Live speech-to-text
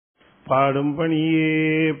பாடும் பணியே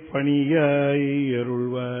பணியாய்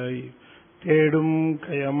அருள்வாய் தேடும்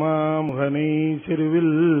கயமா முகனை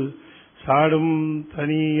சிறுவில் சாடும்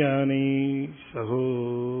தனியானை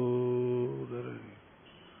சகோதரன்.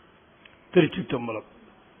 திருச்சிற்றம்பலம்.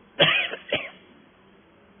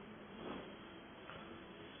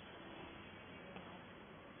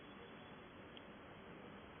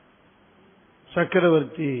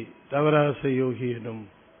 சக்கரவர்த்தி தவராச யோகி எனும்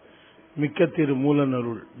மிக்க திரு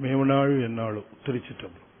மூலனருள் மேவனாள் என்னாலும்.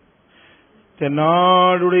 திருச்சிற்றம்பலம்.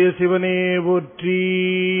 தென்னாடுடைய சிவனே போற்றி,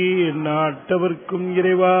 எந்நாட்டவர்க்கும்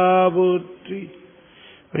இறைவா போற்றி,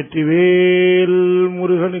 வெற்றிவேல்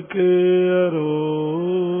முருகனுக்கு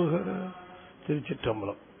அரோகரா.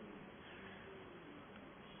 திருச்சிற்றம்பலம்.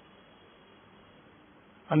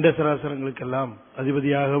 அண்டசராசரங்களுக்கெல்லாம்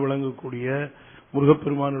அதிபதியாக விளங்கக்கூடிய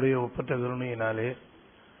முருகப்பெருமானுடைய ஒப்பற்ற கருணையினாலே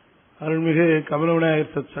அருள்மிகு கமல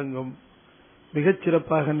விநாயகர் சத் சங்கம் மிகச்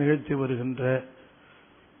சிறப்பாக நிகழ்த்தி வருகின்ற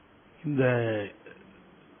இந்த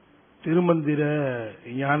திருமந்திர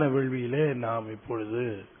ஞான வேள்வியிலே நாம் இப்பொழுது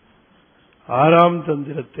 6ஆம்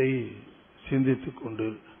தந்திரத்தை சிந்தித்துக் கொண்டு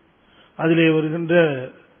அதிலே வருகின்ற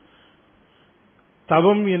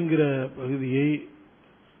தவம் என்கிற பகுதியை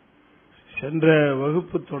சென்ற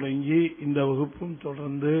வகுப்பு தொடங்கி இந்த வகுப்பும்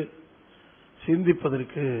தொடர்ந்து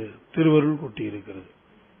சிந்திப்பதற்கு திருவருள் கொட்டியிருக்கிறது.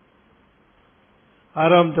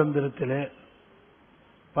 6ஆம் தந்திரத்திலே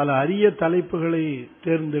பல அரிய தலைப்புகளை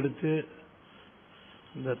தேர்ந்தெடுத்து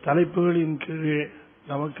இந்த தலைப்புகளின் கீழே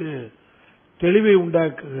நமக்கு தெளிவை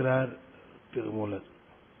உண்டாக்குகிறார் திருமூலர்.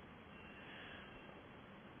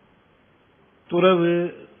 துறவு,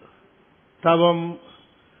 தவம்,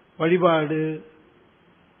 வழிபாடு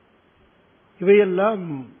இவையெல்லாம்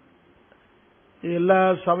எல்லா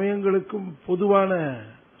சமயங்களுக்கும் பொதுவான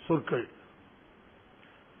சொற்கள்.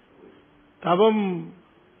 தவம்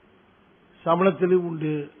சமணத்திலும்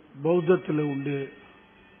உண்டு, பௌத்தத்திலும் உண்டு,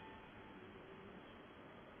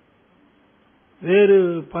 வேறு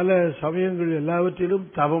பல சமயங்கள் எல்லாவற்றிலும்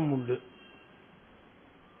தவம் உண்டு.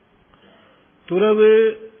 துறவு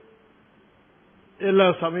எல்லா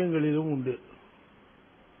சமயங்களிலும் உண்டு.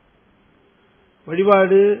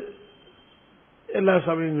 வழிபாடு எல்லா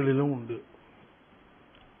சமயங்களிலும் உண்டு.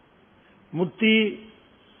 முத்தி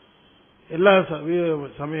எல்லா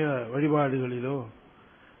சமய வழிபாடுகளிலும்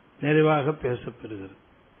நிறைவாக பேசப்பெறுகிறது.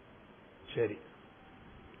 சரி,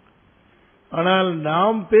 ஆனால்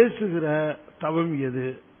நாம் பேசுகிற தவம் எது,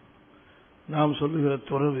 நாம் சொல்லுகிற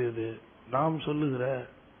துறவு எது, நாம் சொல்லுகிற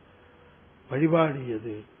வழிபாடு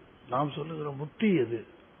எது, நாம் சொல்லுகிற முத்தி எது,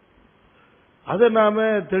 அதை நாம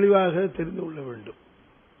தெளிவாக தெரிந்து கொள்ள வேண்டும்.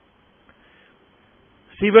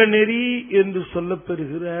 சிவநெறி என்று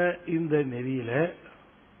சொல்லப்பெறுகிற இந்த நெறியில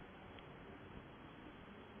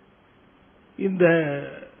இந்த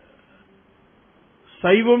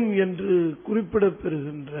சைவம் என்று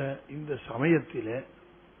குறிப்பிடப்பெறுகின்ற இந்த சமயத்திலே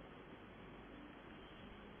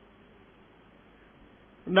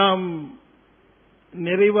நாம்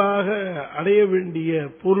நிறைவாக அடைய வேண்டிய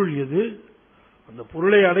பொருள் எது, அந்த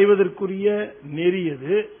பொருளை அடைவதற்குரிய நெறி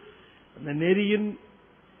எது, அந்த நெறியின்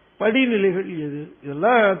படிநிலைகள் எது,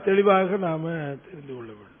 இதெல்லாம் தெளிவாக நாம தெரிந்து கொள்ள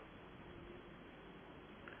வேண்டும்.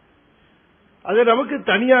 அது நமக்கு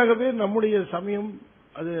தனியாகவே நம்முடைய சமயம்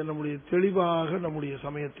அது நம்முடைய தெளிவாக நம்முடைய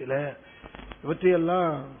சமயத்தில் இவற்றையெல்லாம்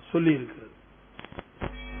சொல்லி இருக்கிறது.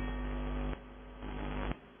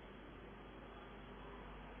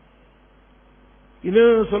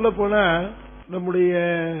 இன்னும் சொல்ல போனா நம்முடைய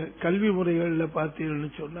கல்வி முறைகளில்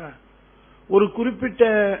பார்த்தீங்கன்னு சொன்னா ஒரு குறிப்பிட்ட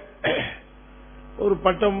ஒரு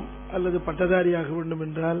பட்டம் அல்லது பட்டதாரியாக வேண்டும்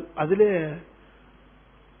என்றால் அதிலே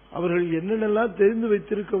அவர்கள் என்னென்னலாம் தெரிந்து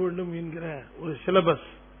வைத்திருக்க வேண்டும் என்கிற ஒரு சிலபஸ்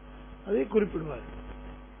அதை குறிப்பிடுவார்.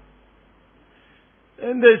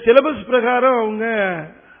 இந்த சிலபஸ் பிரகாரம் அவங்க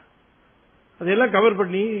அதையெல்லாம் கவர்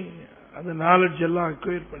பண்ணி அந்த நாலெட்ஜ் எல்லாம்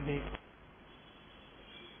அக்வயர் பண்ணி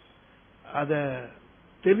அதை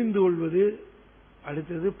தெரிந்து கொள்வது,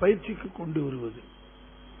 அடுத்தது பயிற்சிக்கு கொண்டு வருவது,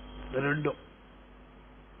 ரெண்டும்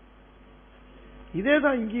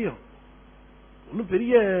இதேதான். இங்கேயும் ஒன்னும்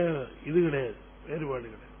பெரிய இது கிடையாது, வேறுபாடு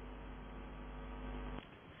கிடையாது.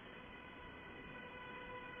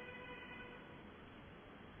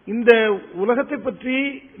 இந்த உலகத்தை பற்றி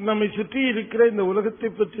நம்மை சுற்றி இருக்கிற இந்த உலகத்தை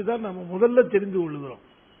பற்றி தான் நம்ம முதல்ல தெரிந்து கொள்கிறோம்.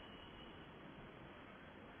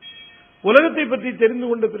 உலகத்தை பற்றி தெரிந்து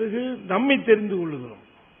கொண்ட பிறகு நம்மை தெரிந்து கொள்கிறோம்.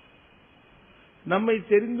 நம்மை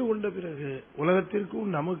தெரிந்து கொண்ட பிறகு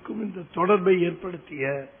உலகத்திற்கும் நமக்கும் இந்த தொடர்பை ஏற்படுத்திய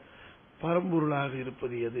பரம்பொருளாக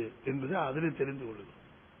இருப்பது எது என்பது அதில் தெரிந்து கொள்கிறோம்.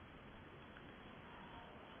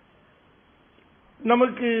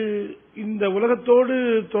 நமக்கு இந்த உலகத்தோடு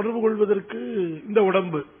தொடர்பு கொள்வதற்கு இந்த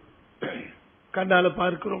உடம்பு, கண்ணால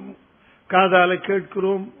பார்க்கிறோம், காதால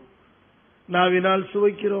கேட்கிறோம், நாவினால்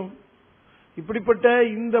சுவைக்கிறோம். இப்படிப்பட்ட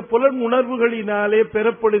இந்த புலன் உணர்வுகளினாலே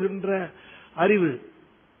பெறப்படுகின்ற அறிவு,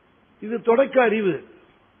 இது தொடக்க அறிவு.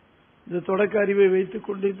 இந்த தொடக்க அறிவை வைத்துக்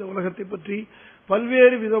கொண்டு இந்த உலகத்தை பற்றி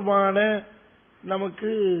பல்வேறு விதமான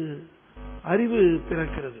நமக்கு அறிவு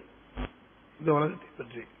பிறக்கிறது. இந்த உலகத்தை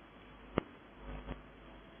பற்றி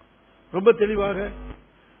ரொம்ப தெளிவாக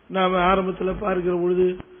நாம் ஆரம்பத்தில் பார்க்கிற பொழுது,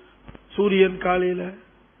 சூரியன் காலையில்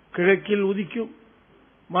கிழக்கில் உதிக்கும்,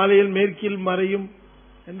 மாலையில் மேற்கில் மறையும்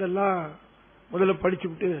என்றெல்லாம் முதல்ல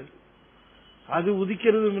படிச்சுவிட்டு, அது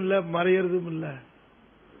உதிக்கிறதும் இல்லை மறையறதும் இல்லை,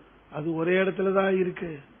 அது ஒரே இடத்துல தான்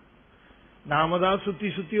இருக்கு, நாம தான் சுத்தி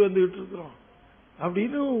சுத்தி வந்துகிட்டு இருக்கிறோம்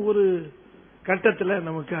அப்படின்னு ஒரு கட்டத்தில்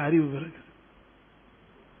நமக்கு அறிவு பிறகு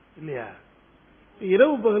இல்லையா?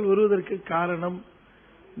 இரவு பகல் வருவதற்கு காரணம்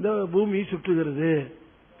இந்த பூமி சுற்றுகிறது.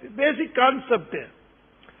 Basic concept.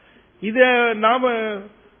 இத நாம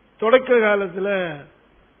தொடக்க காலத்தில்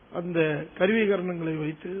அந்த கருவிகரணங்களை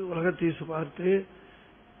வைத்து உலகத்தை பார்த்து,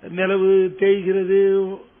 நிலவு தேய்கிறது,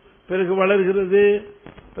 பிறகு வளர்கிறது,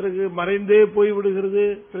 பிறகு மறைந்தே போய்விடுகிறது,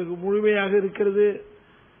 பிறகு முழுமையாக இருக்கிறது,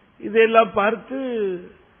 இதெல்லாம் பார்த்து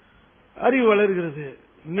அறிவு வளர்கிறது.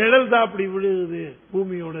 நிழல் தான் அப்படி விழுகுது,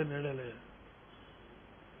 பூமியோட நிழல்.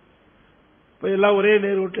 இப்ப எல்லாம் ஒரே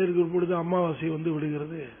நேர்வட்டம் இருக்கிற பொழுது அமாவாசை வந்து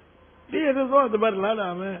விடுகிறது. ஏதோ அந்த மாதிரிலாம்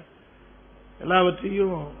நாம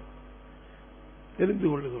எல்லாவற்றையும் தெரிந்து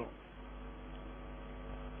கொள்ளுகிறோம்.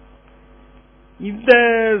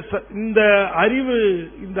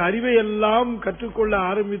 இந்த அறிவை எல்லாம் கற்றுக்கொள்ள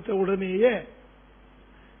ஆரம்பித்த உடனேயே,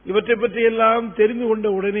 இவற்றை பற்றி எல்லாம் தெரிந்து கொண்ட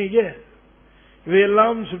உடனேயே,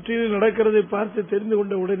 இவையெல்லாம் சுற்றிலும் நடக்கிறதை பார்த்து தெரிந்து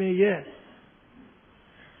கொண்ட உடனேயே,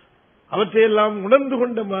 அவற்றையெல்லாம் உணர்ந்து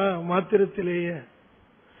கொண்ட மாத்திரத்திலேயே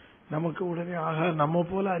நமக்கு உடனே ஆகா, நம்ம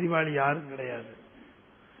போல அறிவாளி யாரும் கிடையாது,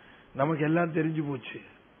 நமக்கு எல்லாம் தெரிஞ்சு போச்சு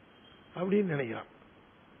அப்படின்னு நினைக்கிறான்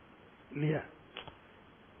இல்லையா?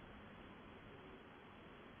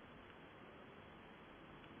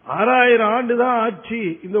 ஆறாயிரம் ஆண்டுதான் ஆட்சி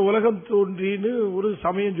இந்த உலகம் தோன்றின்னு ஒரு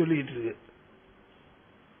சமயம் சொல்லிட்டு இருக்கு.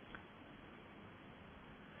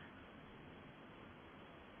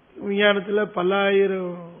 விஞ்ஞானத்தில்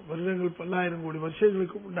பல்லாயிரம் வருடங்கள், பல்லாயிரம் கோடி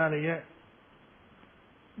வருஷங்களுக்கு முன்னாலேயே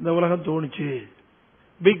இந்த உலகம் தோணுச்சு.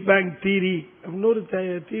 பிக் பேங் தியரி அப்படின்னு ஒரு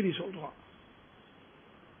தியரி சொல்றான்.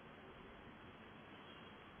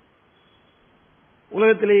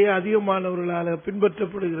 உலகத்திலேயே அதிகமானவர்களால்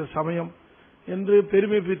பின்பற்றப்படுகிற சமயம் என்று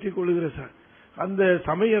பெருமை பெற்றுக் கொள்ளுகிற அந்த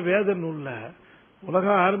சமய வேத நூல்ல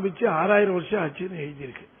உலகம் ஆரம்பிச்சு 6000 வருஷம் ஆச்சுன்னு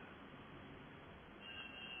எழுதியிருக்கு.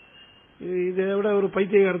 இதை விட ஒரு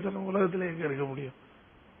பைத்தியகாரத்தனம் உலகத்தில் எங்க இருக்க முடியும்?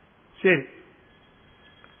 சரி,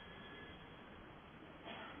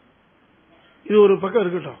 இது ஒரு பக்கம்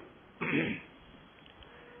இருக்கட்டும்.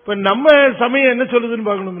 இப்ப நம்ம சமயம் என்ன சொல்லுதுன்னு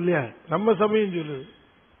பார்க்கணும் இல்லையா? நம்ம சமயம் சொல்லுது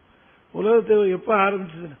உலகத்தை எப்ப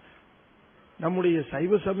ஆரம்பிச்சது. நம்முடைய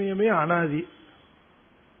சைவ சமயமே அனாதி,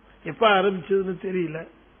 எப்ப ஆரம்பிச்சதுன்னு தெரியல.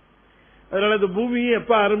 அதனால இந்த பூமியை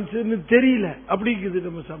எப்ப ஆரம்பிச்சதுன்னு தெரியல, அப்படிங்குது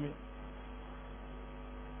நம்ம சமயம்.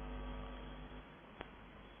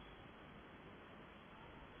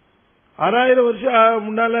 ஆறாயிரம் வருஷம்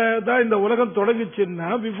முன்னாலதான் இந்த உலகம் தொடங்குச்சுன்னா,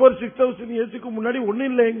 பிஃபோர் 6000 இயர்ஸ்க்கு முன்னாடி ஒண்ணு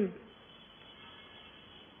இல்லைங்க.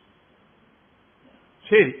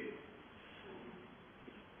 சரி,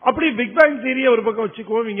 அப்படி பிக் பேங் தியரியை ஒரு பக்கம்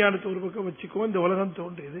வச்சுக்குவோம், விஞ்ஞானத்தை ஒரு பக்கம் வச்சுக்குவோம். இந்த உலகம்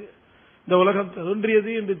தோன்றியது, இந்த உலகம்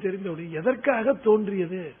தோன்றியது என்று தெரிந்தவுடன் எதற்காக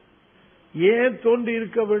தோன்றியது, ஏன் தோன்றி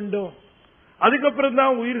இருக்க வேண்டும், அதுக்கப்புறம்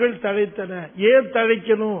தான் உயிர்கள் தழைத்தன, ஏன்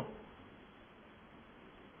தழைக்கணும்?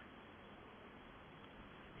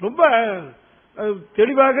 ரொம்ப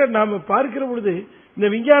தெளிவாக நாம பார்க்கிற பொழுது இந்த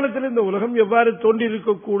விஞ்ஞானத்தில் இந்த உலகம் எவ்வாறு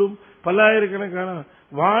தோன்றியிருக்கக்கூடும், பல்லாயிரக்கணக்கான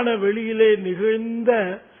வான வெளியிலே நிகழ்ந்த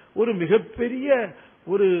ஒரு மிகப்பெரிய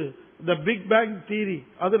ஒரு பிக் பேங் தியரி,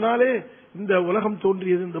 அதனாலே இந்த உலகம்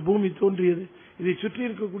தோன்றியது, இந்த பூமி தோன்றியது, இதை சுற்றி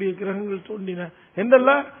இருக்கக்கூடிய கிரகங்கள் தோன்றின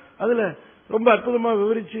என்றெல்லாம் அதுல ரொம்ப அற்புதமா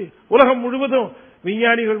விவரிச்சு உலகம் முழுவதும்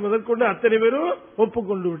விஞ்ஞானிகள் முதற்கொண்டு அத்தனை பேரும்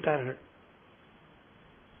ஒப்புக்கொண்டு விட்டார்கள்.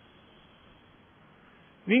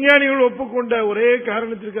 விஞ்ஞானிகள் ஒப்புக்கொண்ட ஒரே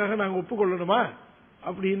காரணத்திற்காக நாங்க ஒப்புக்கொள்ளணுமா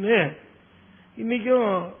அப்படின்னு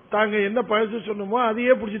இன்னைக்கும் தாங்க என்ன பழசு சொன்னோமோ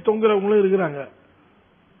அதையே பிடிச்சி தொங்குறவங்களும் இருக்கிறாங்க.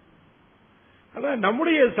 ஆனா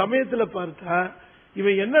நம்முடைய சமயத்துல பார்த்தா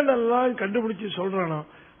இவன் என்னென்னலாம் கண்டுபிடிச்சு சொல்றானோ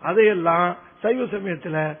அதையெல்லாம் சைவ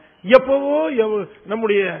சமயத்துல எப்பவோ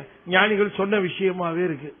நம்முடைய ஞானிகள் சொன்ன விஷயமாவே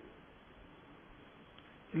இருக்கு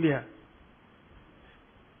இல்லையா?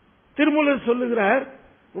 திருமூலர் சொல்லுகிறார்,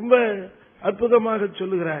 ரொம்ப அற்புதமாக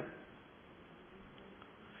சொல்லுகிறார்.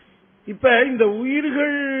 இப்ப இந்த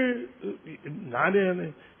உயிர்கள், நான்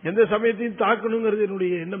எந்த சமயத்தையும் தாக்கணுங்கிறது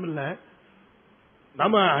என்னுடைய எண்ணம் இல்ல.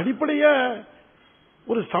 நம்ம அடிப்படையா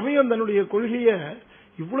ஒரு சமயம் தன்னுடைய கொள்கைய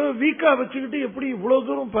இவ்வளவு வீக்கா வச்சுக்கிட்டு எப்படி இவ்வளவு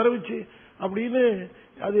தூரம் பரவிச்சு அப்படின்னு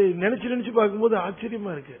அது நினைச்சு பார்க்கும்போது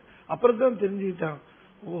ஆச்சரியமா இருக்கு. அப்புறம் தான் தெரிஞ்சுக்கிட்டான்,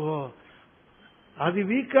 ஓஹோ அது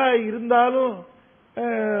வீக்கா இருந்தாலும்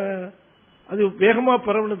அது வேகமா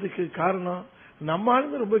பரவனதுக்கு காரணம் நம்ம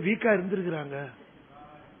ஆளுங்க ரொம்ப வீக்கா இருந்திருக்கிறாங்க,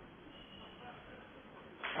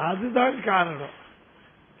 அதுதான் காரணம்.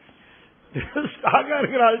 ஸ்ட்ராங்கா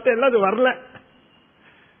இருக்கிற ஆள்கிட்ட எல்லாம் அது வரல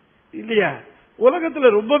இல்லையா? உலகத்துல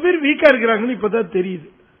ரொம்ப பேர் வீக்கா இருக்கிறாங்கன்னு இப்பதான் தெரியுது.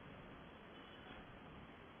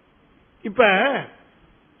 இப்ப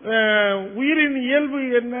உயிரின் இயல்பு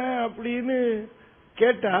என்ன அப்படின்னு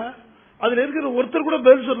கேட்டா அதுல இருக்கிற ஒருத்தர் கூட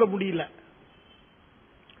பதில் சொல்ல முடியல.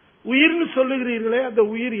 உயிர்னு சொல்லுகிறீர்களே, அந்த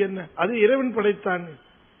உயிர் என்ன? அது இறைவன் படைத்தான்.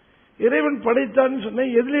 இறைவன் படைத்தான்னு சொன்ன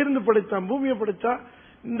எதுல இருந்து படைத்தான்? பூமியை படைச்சா,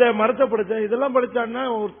 இந்த மரத்தை படைச்சா, இதெல்லாம் படைச்சான்னா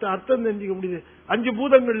ஒரு அர்த்தம் தெரிஞ்சுக்க முடியுது. 5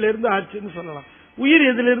 பூதங்கள்ல இருந்து ஆச்சுன்னு சொல்லலாம். உயிர்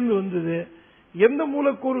எதுல இருந்து வந்தது? எந்த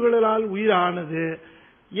மூலக்கூறுகளால் உயிர் ஆனது?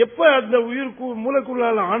 எப்ப அந்த உயிர்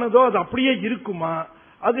மூலக்கூறுகளால் ஆனதோ அது அப்படியே இருக்குமா,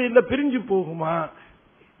 அது இல்ல பிரிஞ்சு போகுமா?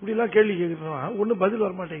 இப்படி எல்லாம் கேள்வி கேட்கிறோம், ஒன்னும் பதில்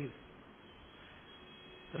வரமாட்டேங்குது.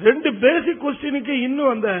 2 பேசிக் கொஸ்டினுக்கு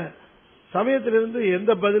இன்னும் அந்த சமயத்திலிருந்து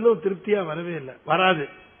எந்த பதிலும் திருப்தியா வரவே இல்லை, வராது.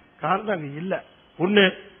 காரணம் அங்க இல்ல. ஒண்ணு,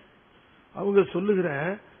 அவங்க சொல்லுகிற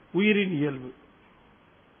உயிரின் இயல்பு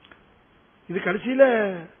இது கடைசியில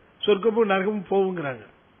சொர்க்கமும் நரகமும் போவுங்கிறாங்க.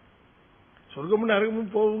 சொர்க்கமும்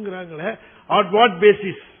நரகமும் போவுங்கிறாங்களே, ஆன் வாட்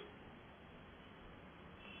பேசிஸ்?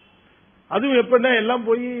 அதுவும் எப்படின்னா எல்லாம்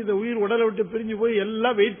போய் இந்த உயிர் உடலை விட்டு பிரிஞ்சு போய்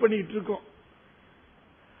எல்லாம் வெயிட் பண்ணிட்டு இருக்கோம்.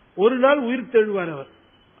 ஒரு நாள் உயிர் தெழுவார் அவர்.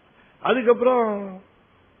 அதுக்கப்புறம்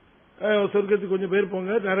சொர்க்கத்துக்கு கொஞ்சம் பேர்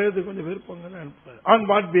போங்க, நரகத்துக்கு கொஞ்சம் பேர் போங்கன்னு அனுப்புவார். ஆன்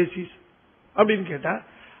வாட் பேசிஸ் அப்படின்னு கேட்டா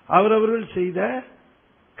அவரவர்கள் செய்த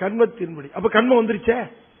கர்மத்தின்படி. அப்ப கர்மம் வந்துருச்சே,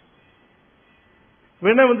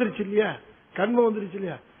 வேணா வந்துருச்சு இல்லையா? கர்மம் வந்துருச்சு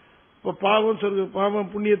இல்லையா? இப்ப பாவம் சொர்க்க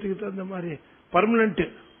பாவம் புண்ணியத்துக்கு தகுந்த மாதிரி பர்மனன்ட்.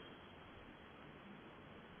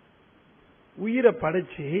 உயிரை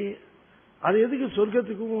படைச்சு அது எதுக்கு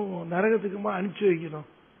சொர்க்கத்துக்கும் நரகத்துக்குமா அனுப்பிச்சு வைக்கணும்?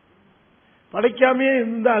 படைக்காமே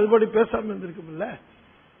இருந்தா அதுபடி பேசாம இருந்திருக்கும்ல.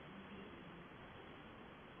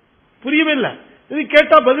 புரியவே இல்லை. இது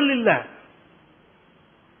கேட்டா பதில் இல்ல.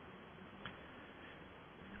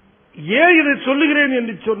 ஏன் இதை சொல்லுகிறேன்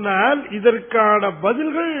என்று சொன்னால் இதற்கான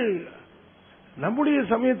பதில்கள் நம்முடைய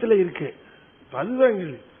சமயத்தில் இருக்கு. அதுதான்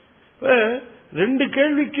 2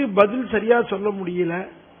 கேள்விக்கு பதில் சரியா சொல்ல முடியல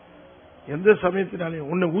எந்த சமயத்தினாலையும்.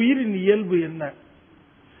 ஒன்னு உயிரின் இயல்பு என்ன,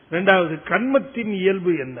 2வது கர்மத்தின்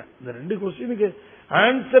இயல்பு என்ன. இந்த 2 கொஸ்டினுக்கு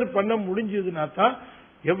ஆன்சர் பண்ண முடிஞ்சதுன்னா தான்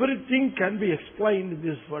everything can be explained in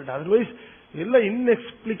this world. Otherwise எல்லாம்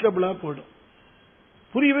இன்எக்ஸ்பிளிகபிளா போயிடும்,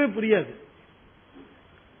 புரியவே புரியாது.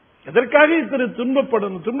 எதற்காக இத்தனை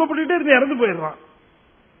துன்பப்படணும்? துன்பப்பட்டுட்டே இருந்து இறந்து போயிடுறான்.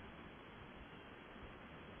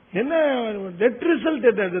 என்ன நெட் ரிசல்ட்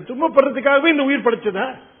என்ன? துன்பப்படுறதுக்காகவே இந்த உயிர் படைச்சதா?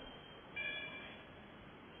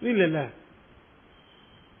 இல்ல இல்ல.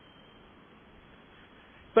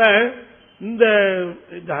 இப்ப இந்த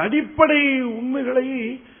அடிப்படை உண்மைகளை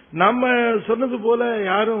நாம சொன்னது போல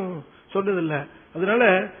யாரும் சொன்னதில்லை. அதனால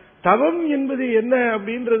தவம் என்பது என்ன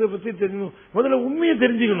அப்படின்றத பத்தி தெரிஞ்சுக்கணும். முதல்ல உண்மையை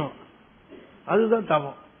தெரிஞ்சுக்கணும், அதுதான்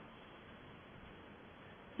தவம்.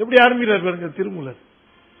 எப்படி ஆரம்பிக்கிறார் பாருங்க Thirumoolar.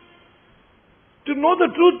 To know the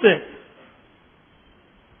truth,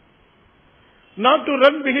 not to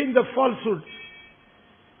run behind the falsehood.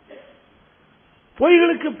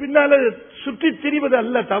 பொய்களுக்கு பின்னால சுற்றி திரிவது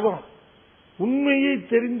அல்ல தவம், உண்மையை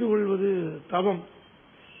தெரிந்து கொள்வது தவம்.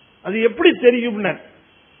 அது எப்படி தெரியும்?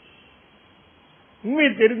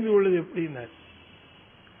 உண்மையை தெரிந்து கொள்வது எப்படின்னா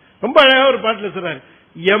ரொம்ப அழகா ஒரு பாட்டுல சொல்றாரு,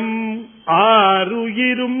 எம்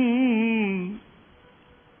ஆருயிரும்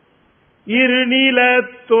இருநில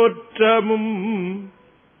தோற்றமும்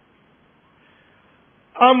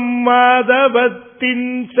அம்மாதவத்தின்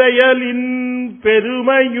செயலின்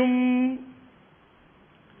பெருமையும்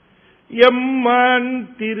எம்மான்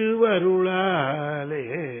திருவருளாலே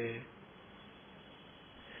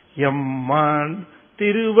எம்மான்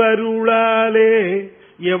திருவருளாலே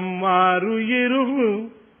எம்மாருயிரும்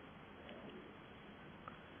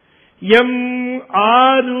எம்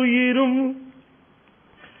ஆருயிரும்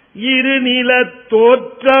இருநில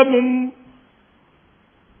தோற்றமும்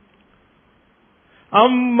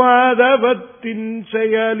அம்மாதவத்தின்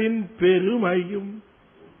செயலின் பெருமையும்.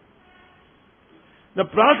 இந்த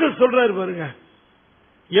ப்ராசஸ் சொல்றாரு பாருங்க.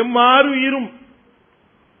 எம் ஆருயிரும்,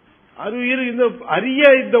 அருயிர் இந்த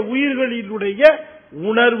அரிய இந்த உயிர்களினுடைய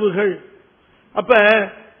உணர்வுகள். அப்ப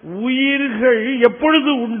உயிர்கள்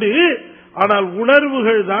எப்பொழுது உண்டு, ஆனால்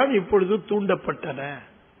உணர்வுகள் தான் இப்பொழுது தூண்டப்பட்டன.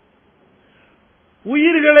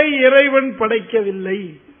 உயிர்களை இறைவன் படைக்கவில்லை.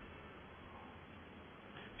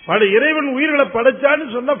 இறைவன் உயிர்களை படைச்சான்னு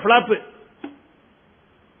சொன்னா பிளாப்பு.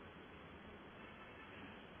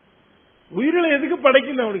 உயிர்களை எதுக்கு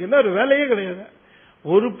படைக்கணும்? அவனுக்கு என்ன ஒரு வேலையே கிடையாது.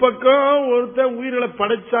 ஒரு பக்கம் ஒருத்தன் உயிர்களை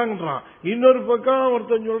படைச்சாங்கன்றான், இன்னொரு பக்கம்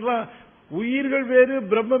ஒருத்தன் சொல்றான் உயிர்கள் வேறு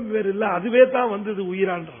பிரம்மம் வேறு இல்ல, அதுவே தான் வந்தது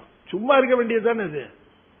உயிரான்றான். சும்மா இருக்க வேண்டியதுதானே அது.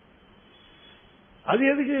 அது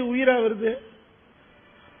எதுக்கு உயிரா வருது?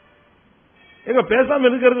 எங்க பேசாம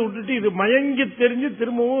இருக்கிறது விட்டுட்டு இது மயங்கி தெரிஞ்சு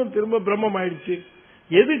திரும்ப பிரம்மம் ஆயிடுச்சு.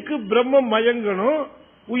 எதுக்கு பிரம்மம் மயங்கணும்,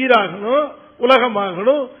 உயிராகணும்,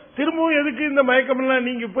 உலகமாகணும்? திரும்பவும் எதுக்கு இந்த மயக்கம் எல்லாம்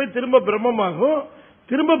நீங்க போய் திரும்ப பிரம்மமாகும்?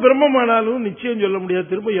 திரும்ப பிரம்மமானாலும் நிச்சயம் சொல்ல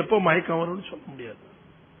முடியாது, திரும்ப எப்ப மயக்கம் வரும்னு சொல்ல முடியாது.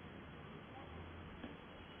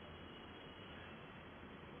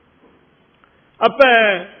 அப்ப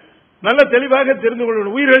நல்ல தெளிவாக தெரிந்து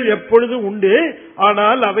கொள்ளணும். உயிர்கள் எப்பொழுதும் உண்டு,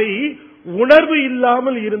 ஆனால் அவை உணர்வு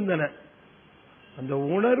இல்லாமல் இருந்தன. அந்த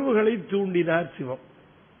உணர்வுகளை தூண்டினார் சிவம்.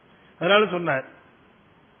 அதனால சொன்னார்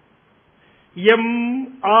எம்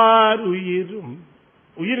ஆர் உயிரும்.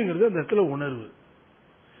 உயிருங்கிறது அந்த இடத்துல உணர்வு.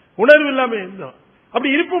 உணர்வு இல்லாம இருந்தோம். அப்படி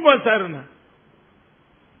இருப்போமா சார்?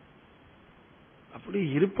 அப்படி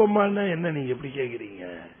இருப்போமான்னா என்ன நீங்க எப்படி கேக்குறீங்க?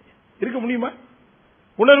 இருக்க முடியுமா?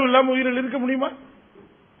 உணர்வு இல்லாம உயிரில் இருக்க முடியுமா?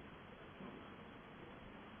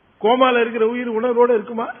 கோமால இருக்கிற உயிர் உணர்வோட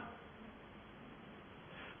இருக்குமா?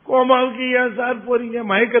 கோமாவுக்கு ஏன் சார் போறீங்க?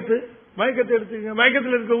 மயக்கத்தை எடுத்துங்க.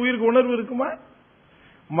 மயக்கத்தில் இருக்க உயிருக்கு உணர்வு இருக்குமா?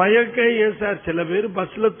 மயக்க ஏன் சார்? சில பேர்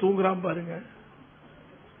பஸ்ல தூங்குறான் பாருங்க,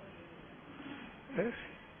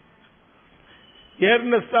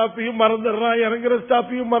 ஏறின ஸ்டாப்பையும் மறந்துடுறான், இறங்குற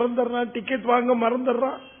ஸ்டாப்பையும் மறந்துடுறான், டிக்கெட் வாங்க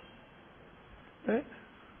மறந்துடுறான்.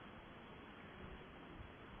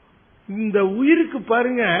 இந்த உயிருக்கு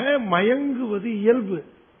பாருங்க மயங்குவது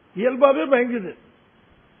இயல்பாவே மயங்குது.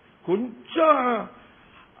 கொஞ்சம்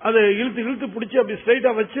அதை இழுத்து பிடிச்சி அப்படி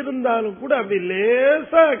ஸ்ட்ரைட்டா வச்சிருந்தாலும் கூட அப்படி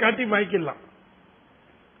லேசா காட்டி மயக்கலாம்,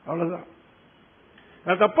 அவ்வளவுதான்.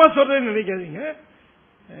 நான் தப்பா சொல்றேன்னு நினைக்காதீங்க,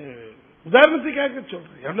 உதாரணத்துக்காக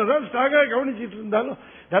சொல்றேன். என்னதான் ஸ்ட்ராங்கா கவனிச்சிட்டு இருந்தாலும்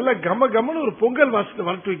நல்ல கமன்னு ஒரு பொங்கல் வாசத்தை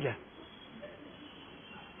வரட்டுவீங்க,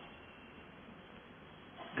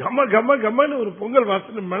 கம்மன்னு ஒரு பொங்கல்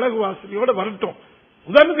வாசனை மிளகு வாசனையோட வரட்டும்.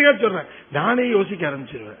 உதாரணத்துக்காக சொல்றேன். நானே யோசிக்க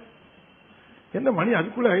ஆரம்பிச்சிருவேன், என்ன மணி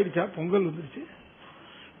அதுக்குள்ள ஆயிடுச்சா, பொங்கல் வந்துருச்சு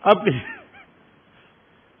அப்படி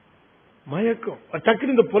மயக்கம்.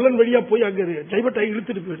 டக்குனு இந்த புலன் வழியா போய் அங்க டைவர்ட் ஆகி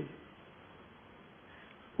இழுத்துட்டு போயிடுது.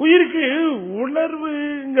 உயிருக்கு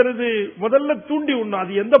உணர்வுங்கிறது முதல்ல தூண்டி உண்ணும்.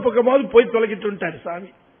 அது எந்த பக்கமாவது போய் தொலைக்கிட்டு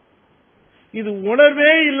சாமி. இது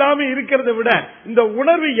உணர்வே இல்லாம இருக்கிறத விட இந்த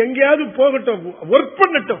உணர்வு எங்கேயாவது போகட்டும், ஒர்க்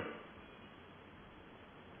பண்ணட்டும்.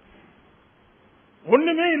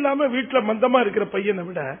 ஒண்ணுமே இல்லாம வீட்டுல மந்தமா இருக்கிற பையனை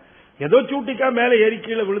விட ஏதோ சூட்டிக்கா மேல ஏறி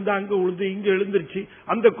கீழே விழுந்தா அங்க விழுந்து இங்க எழுந்திருச்சு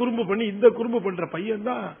அந்த குறும்பு பண்ணி இந்த குறும்பு பண்ற பையன்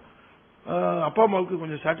தான் அப்பா அம்மாவுக்கு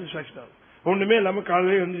கொஞ்சம் சாட்டிஸ்பாக்சன் ஆகும். ஒண்ணுமே இல்லாம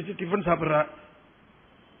காலையில எழுந்திருச்சு டிஃபன் சாப்பிடுறா,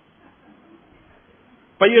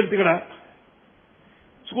 பையன் எடுத்துக்கடா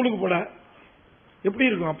ஸ்கூலுக்கு போட எப்படி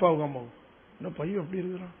இருக்கும் அப்பாவுக்கு அம்மாவும்? என்ன பையன் எப்படி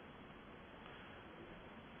இருக்கிறான்?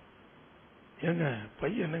 ஏங்க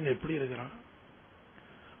பையன் என்னங்க எப்படி இருக்கிறான்?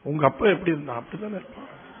 உங்க அப்பா எப்படி இருந்தான்? அப்படித்தானே இருப்பான்.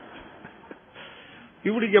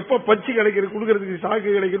 இவனுக்கு எப்ப பச்சு கிடைக்கிறது கொடுக்கறதுக்கு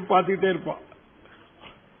சாக்கு கிடைக்கிறது பார்த்துக்கிட்டே இருப்பான்.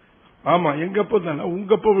 ஆமா எங்க அப்பா தானே,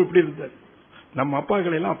 உங்க அப்பா எப்படி இருந்தாரு? நம்ம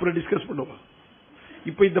அப்பாக்களை எல்லாம் அப்புறம் டிஸ்கஸ் பண்ணுவோம்.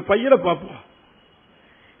 இப்ப இந்த பையனை பார்ப்போம்.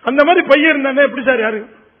 அந்த மாதிரி பையன் இருந்தானே எப்படி சார் யாரு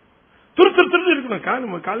துரு இருக்கணும்.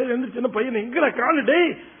 காலையில எழுந்திரிச்சு பையன் எங்கடா காலு டே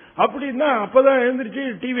அப்படின்னா அப்பதான் எழுந்திரிச்சு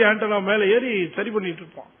டிவி ஆண்டனா மேல ஏறி சரி பண்ணிட்டு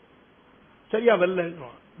இருப்பான். சரியா வெல்ல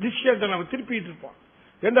டிஷ் ஆண்டனா திருப்பிட்டு இருப்பான்.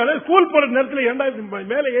 ஏண்டா ஸ்கூல் போற நேரத்தில் ஏண்டா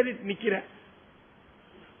மேல ஏறி நிக்கிற,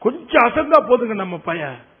 கொஞ்சம் அசந்தா போதுங்க நம்ம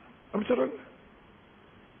பையன் அப்படி சொல்றாங்க.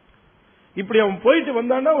 இப்படி அவன் போயிட்டு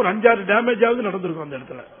வந்தான்னா ஒரு 5-6 டேமேஜ் ஆகுது நடந்திருக்கும் அந்த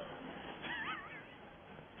இடத்துல.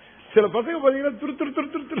 சில பசங்க பாத்தீங்கன்னா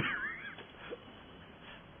துரு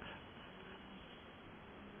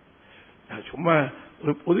சும்மா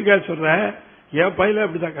ஒரு பொதுக்கா சொல்றேன். என் பையில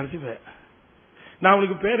அப்படிதான் கடைசிப்பேன். நான்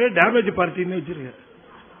அவனுக்கு பேரு டேமேஜ் பார்ட்டின்னு வச்சிருக்கேன்.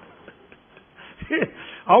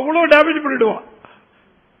 அவ்வளவு டேமேஜ் பண்ணிடுவான்.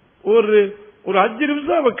 ஒரு 5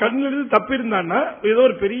 நிமிஷம் அவன் கண்ணில் இருந்து தப்பி இருந்தான்னா ஏதோ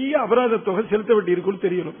ஒரு பெரிய அபராத தொகை செலுத்த வேண்டி இருக்குன்னு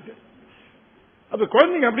தெரியும் நமக்கு. அப்ப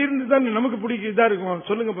குழந்தைங்க அப்படி இருந்துதான் நமக்கு பிடிக்க இதா இருக்கும்.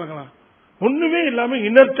 சொல்லுங்க பார்க்கலாம். ஒண்ணுமே இல்லாம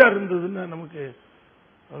இனர்ச்சா இருந்ததுன்னா நமக்கு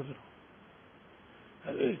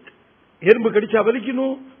எறும்பு கடிச்சா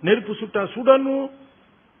வலிக்கணும், நெருப்பு சுட்டா சுடணும்,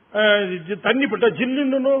 தண்ணி பட்டா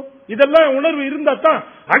ஜில்லுன்னு, இதெல்லாம் உணர்வு இருந்தா தான்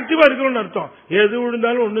ஆக்டிவா இருக்கணும்னு அர்த்தம். எது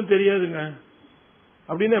விழுந்தாலும் ஒன்னும் தெரியாதுங்க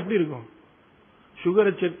அப்படின்னா எப்படி இருக்கும்?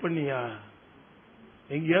 சுகரை செக் பண்ணியா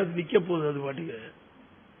எங்கேயாவது நிக்க போகுது அது பாட்டுக்கு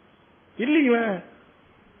இல்லைங்களா?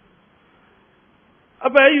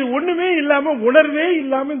 அப்ப இது ஒண்ணுமே இல்லாம, உணர்வே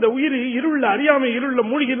இல்லாம இந்த உயிர் இருள அறியாமை இருள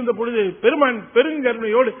மூழ்கி இருந்த பொழுது பெருமான்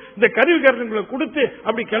பெருங்கருணையோடு இந்த கருவி கருணங்களை கொடுத்து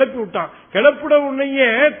அப்படி கிளப்பி விட்டான். கிளப்பிட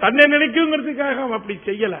உடனேயே தன்னை நினைக்குங்கிறதுக்காக அவன் அப்படி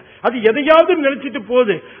செய்யல, அது எதையாவது நினைச்சிட்டு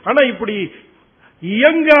போகுது. ஆனா இப்படி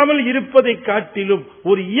இயங்காமல் இருப்பதை காட்டிலும்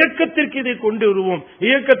ஒரு இயக்கத்திற்கு இதை கொண்டு வருவோம்.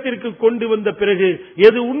 இயக்கத்திற்கு கொண்டு வந்த பிறகு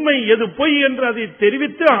எது உண்மை எது பொய் என்று அதை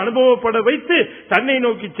தெரிவித்து அனுபவப்பட வைத்து தன்னை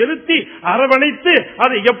நோக்கி செலுத்தி அரவணைத்து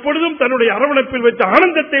அதை எப்பொழுதும் தன்னுடைய அரவணைப்பில் வைத்து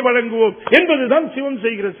ஆனந்தத்தை வழங்குவோம் என்பதுதான் சிவம்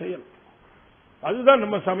செய்கிற செயல். அதுதான்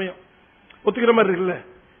நம்ம சமயம். ஒத்துக்கிற மாதிரி இருக்குல்ல?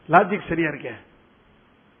 லாஜிக் சரியா இருக்க?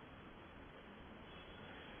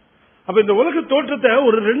 அப்ப இந்த உலக தோற்றத்தை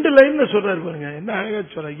ஒரு 2 லைன்ல சொல்றாரு பாருங்க, என்ன அழகா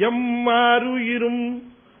சொல்ற. எம்மாறுயிரும்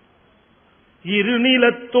இருநில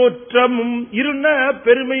தோற்றமும், இருன்னா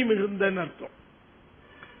பெருமை மிகுந்த அர்த்தம்.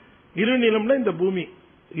 இருநிலம்னா இந்த பூமி,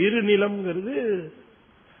 இருநிலம்ங்கிறது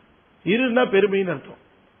இருன்னா பெருமைன்னு அர்த்தம்.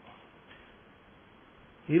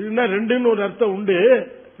 இருன்னா 2ன்னு ஒரு அர்த்தம் உண்டு,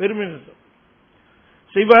 பெருமைன்னு அர்த்தம்.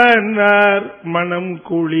 சிவனார் மனம்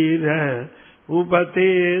குளிர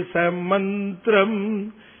உபதேச மந்திரம்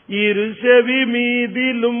இரு செவி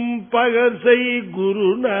மீதிலும் பகசை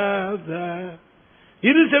குருநாத.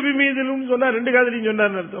 இரு செவி மீதிலும் சொன்னா 2 காதலையும்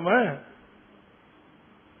சொன்னார் அர்த்தமா?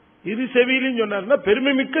 இரு செவியிலும் சொன்னார்னா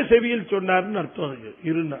பெருமை மிக்க செவியில் சொன்னார்னு அர்த்தம்.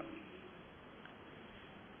 இருனா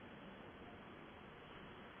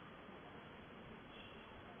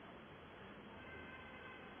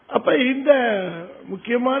அப்ப இந்த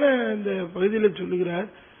முக்கியமான இந்த பகுதியில் சொல்லுகிறார்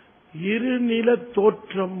இருநில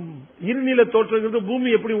தோற்றம். இருநில தோற்றங்கிறது பூமி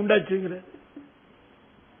எப்படி உண்டாச்சுங்கிற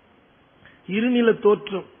இருநில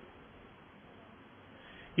தோற்றம்.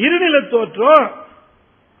 இருநில தோற்றம்,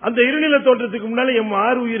 அந்த இருநில தோற்றத்துக்கு முன்னால எம்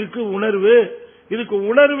ஆறுயிருக்கு உணர்வு, இதுக்கு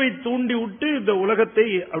உணர்வை தூண்டி விட்டு இந்த உலகத்தை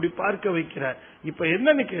அப்படி பார்க்க வைக்கிறார். இப்ப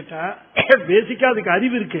என்னன்னு கேட்டா, பேசிக்கா அதுக்கு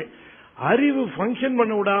அறிவு இருக்கு. அறிவு பங்கன்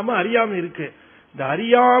பண்ண விடாம அறியாம இருக்கு. இந்த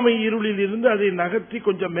அறியாமை இருளில் இருந்து அதை நகர்த்தி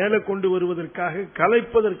கொஞ்சம் மேல கொண்டு வருவதற்காக,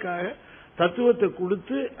 கலைப்பதற்காக தத்துவத்தை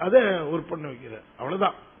கொடுத்து அதை ஒரு பண்ண வைக்கிறார்.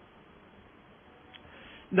 அவ்வளவுதான்.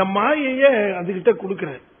 இந்த மாயைய அதுகிட்ட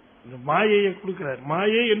கொடுக்கிறார். இந்த மாயையை கொடுக்கிறார்.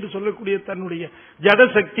 மாயை என்று சொல்லக்கூடிய தன்னுடைய ஜட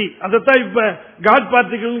சக்தி, அதைத்தான் இப்ப காட்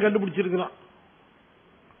பார்ட்டிகல் கண்டுபிடிச்சிருக்கிறான்.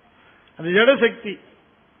 அந்த ஜட சக்தி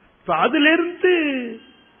இப்ப அதுல இருந்து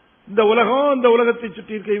இந்த உலகம், இந்த உலகத்தை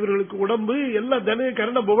சுற்றி இருக்க இவர்களுக்கு உடம்பு எல்லாம் தன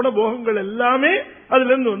கரண புவன போகங்கள் எல்லாமே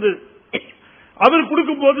அதுல இருந்து வந்து அவர்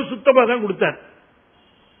கொடுக்கும் போது சுத்தமா தான் கொடுத்தார்.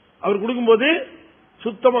 அவர் கொடுக்கும் போது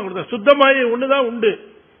சுத்தமா கொடுத்தார். சுத்தமாய ஒண்ணுதான் உண்டு.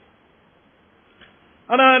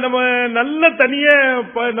 ஆனா நம்ம நல்ல தண்ணிய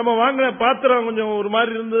நம்ம வாங்கின பாத்திரம் கொஞ்சம் ஒரு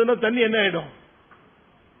மாதிரி இருந்ததுன்னா தண்ணி என்ன ஆயிடும்?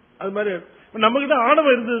 அது மாதிரி நம்ம கிட்ட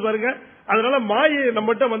ஆணவம் இருந்தது பாருங்க, அதனால மாயை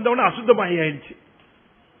நம்மகிட்ட வந்தவன அசுத்த மாயை ஆயிடுச்சு.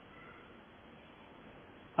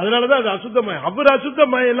 அதனாலதான் அது அசுத்தமாய். அவர்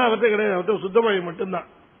அசுத்தமாய் எல்லாம் அவர்கிட்ட கிடையாது, அவர்கிட்ட சுத்தமாய் மட்டும்தான்.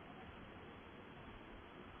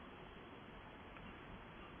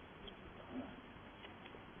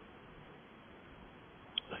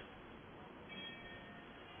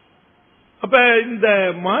 அப்ப இந்த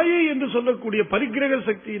மாயை என்று சொல்லக்கூடிய பரிகிரக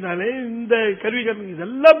சக்தியினாலே இந்த கருவிகள்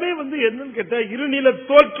இதெல்லாமே வந்து என்னன்னு கேட்டா இருநில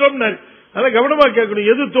தோற்றம். நல்லா கவனமா கேட்கணும்.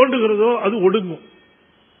 எது தோன்றுகிறதோ அது ஒடுங்கும்.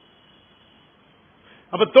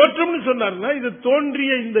 அப்ப தோற்றம்னு சொன்னார்னா இது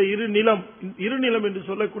தோன்றிய இந்த இருநிலம், இருநிலம் என்று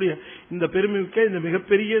சொல்லக்கூடிய இந்த பெருமிக்க இந்த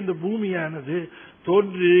மிகப்பெரிய இந்த பூமியானது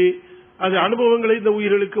தோன்றி அது அனுபவங்களை இந்த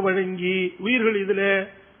உயிர்களுக்கு வழங்கி, உயிர்கள் இதுல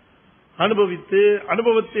அனுபவித்து,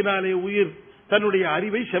 அனுபவத்தினாலே உயிர் தன்னுடைய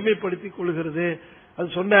அறிவை செம்மைப்படுத்திக் கொள்கிறது. அது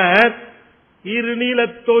சொன்னார். இருநில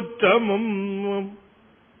தோற்றமும்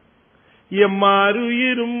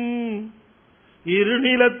எம்மாறுயிரும்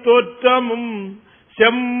இருநில தோற்றமும்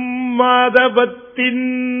செம்மாதவத்தின்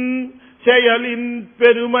செயலின்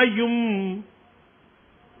பெருமையும்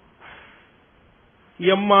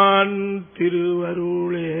எம்மான்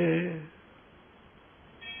திருவருளே.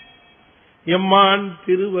 எம்மான்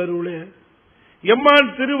திருவருளே, எம்மான்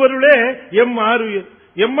திருவருளே எம் ஆறுயிர்.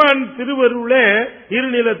 எம்மான் திருவருளே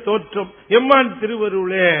இருநில தோற்றம். எம்மான்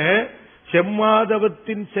திருவருளே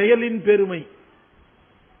செம்மாதவத்தின் செயலின் பெருமை.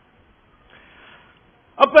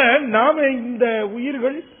 அப்ப நாம இந்த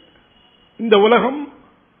உயிர்கள், இந்த உலகம்,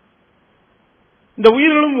 இந்த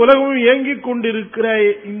உயிர்களும் உலகமும் இயங்கிக் கொண்டிருக்கிற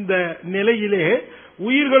இந்த நிலையிலே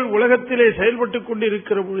உயிர்கள் உலகத்திலே செயல்பட்டுக்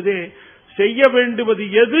கொண்டிருக்கிற பொழுதே செய்ய வேண்டுவது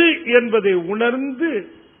எது என்பதை உணர்ந்து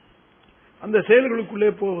அந்த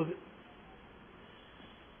செயல்களுக்குள்ளே போவது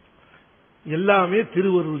எல்லாமே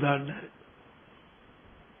திருவருள் தான்.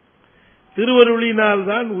 திருவருளினால்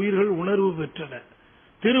தான் உயிர்கள் உணர்வு பெற்றன.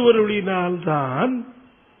 திருவருளினால் தான்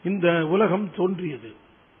இந்த உலகம் தோன்றியது.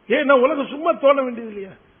 ஏன்னா உலகம் சும்மா தோண வேண்டியது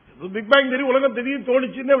இல்லையா? பிக் பேங் தெரியும், உலகம் தெரியும்,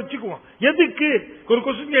 தோணிச்சுன்னு வச்சுக்குவோம். எதுக்கு ஒரு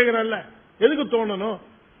கொஸ்டின் கேட்கிறான்ல, எதுக்கு தோணணும்?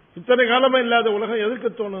 இத்தனை காலமா இல்லாத உலகம் எதுக்கு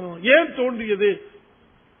தோணணும்? ஏன் தோன்றியது?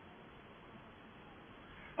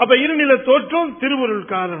 அப்ப இருநிலை தோற்றம் திருவருள்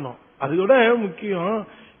காரணம். அதோட முக்கியம்,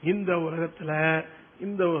 இந்த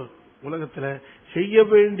உலகத்துல செய்ய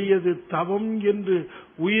வேண்டியது தவம் என்று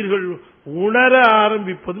உயிர்கள் உணர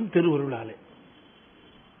ஆரம்பிப்பதும் திருவருளாலே.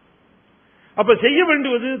 அப்ப செய்ய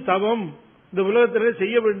வேண்டுவது தவம். இந்த உலகத்தில்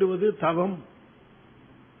செய்ய வேண்டுவது தவம்.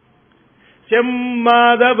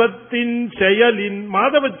 செம்மாதவத்தின் செயலின்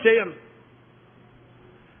மாதவ செயல்,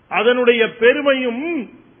 அதனுடைய பெருமையும்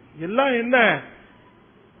எல்லாம் என்ன?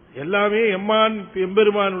 எல்லாமே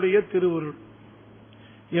எம்பெருமானுடைய திருவருள்.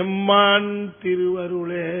 எம்மான்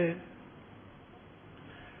திருவருளே.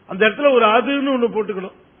 அந்த இடத்துல ஒரு அதுன்னு ஒண்ணு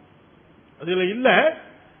போட்டுக்கணும். அதுல இல்ல,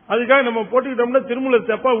 அதுக்காக நம்ம போட்டுக்கிட்டோம்னா திருமூலர்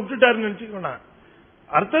தப்பா விட்டுட்டாருன்னு நினைச்சுக்கணும்.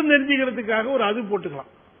 அர்த்தம் தெரிஞ்சுக்கிறதுக்காக ஒரு அது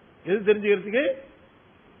போட்டுக்கலாம். எது தெரிஞ்சுக்கிறதுக்கு?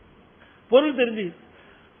 பொருள் தெரிஞ்சு.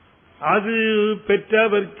 அது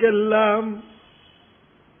பெற்றவர்க்கெல்லாம்,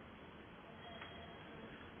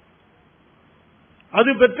 அது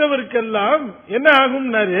பெற்றவர்க்கெல்லாம் என்ன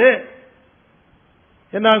ஆகும்னாரு?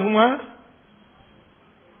 என்ன ஆகுமா?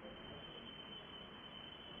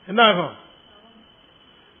 என்ன ஆகும்?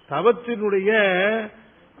 தவத்தினுடைய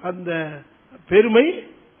அந்த பெருமை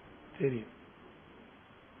தெரியும்.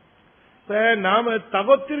 நாம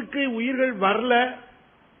தவத்திற்கு உயிர்கள் வரல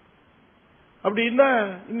அப்படின்னா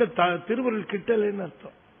இன்னும் திருவருள் கிட்டலன்னு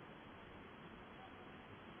அர்த்தம்.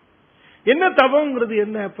 என்ன தவம்ங்கிறது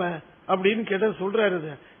என்ன அப்ப அப்படின்னு கேட்டா சொல்றாரு.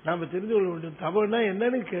 நாம தெரிந்து கொள்ள வேண்டும். தவம்னா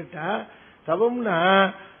என்னன்னு கேட்டா, தவம்னா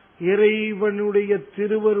இறைவனுடைய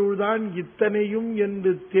திருவருள் தான் இத்தனையும்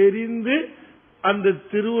என்று தெரிந்து அந்த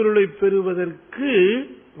திருவருளை பெறுவதற்கு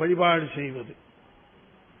வழிபாடு செய்வது.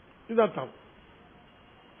 இதுதான் தவம்.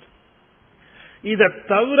 இதை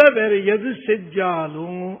தவிர வேற எது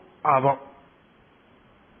செஞ்சாலும் அவன்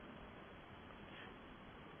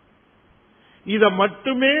இத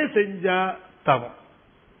மட்டுமே செஞ்சா தவம்.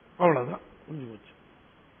 அவ்வளவுதான், முடிஞ்சு போச்சு.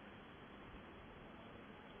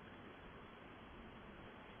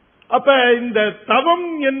 அப்ப இந்த தவம்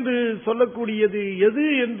என்று சொல்லக்கூடியது எது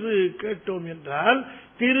என்று கேட்டோம் என்றால்,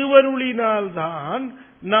 திருவருளினால் தான்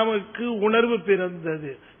நமக்கு உணர்வு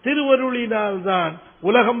பிறந்தது, திருவருளினால் தான்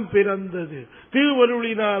உலகம் பிறந்தது,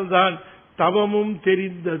 திருவருளினால் தான் தவமும்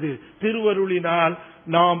தெரிந்தது, திருவருளினால்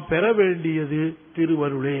நாம் பெற வேண்டியது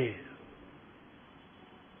திருவருளே.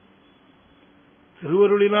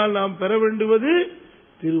 திருவருளினால் நாம் பெற வேண்டுவது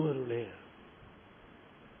திருவருளே.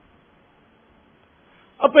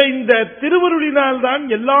 அப்ப இந்த திருவருளினால் தான்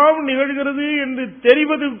எல்லாம் நிகழ்கிறது என்று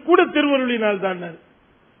தெரிவது கூட திருவருளினால் தான்.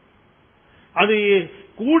 அது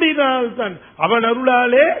கூடினால்தான், அவன்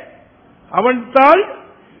அருளாலே அவன் தாள்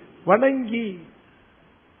வணங்கி.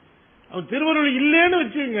 அவன் திருவருள் இல்லேன்னு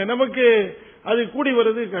வச்சுங்க, நமக்கு அது கூடி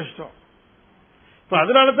வருது கஷ்டம்.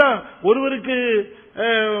 அதனாலதான் ஒருவருக்கு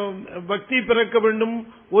பக்தி பிறக்க வேண்டும்,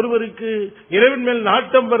 ஒருவருக்கு இறைவன் மேல்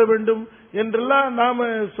நாட்டம் பெற வேண்டும் என்றெல்லாம் நாம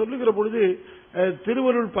சொல்லுகிற பொழுது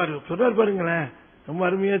திருவருள் சொன்னார் பாருங்களேன், ரொம்ப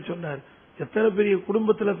அருமையா சொன்னார். எத்தனை பெரிய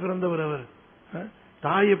குடும்பத்தில் பிறந்தவர் அவர்.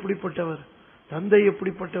 தாய் எப்படிப்பட்டவர், தந்தை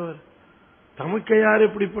எப்படிப்பட்டவர், தமக்கையார்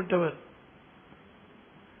எப்படிப்பட்டவர்.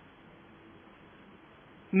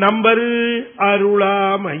 நம்பரு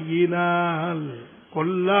அருளாமையினால்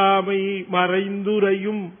கொல்லாமை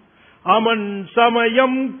மறைந்துரையும் அமன்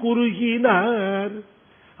சமயம் குறுகினார்.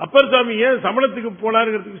 அப்பர் சாமி ஏன் சமணத்துக்கு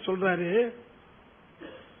போனாருங்கிறதுக்கு சொல்றாரு.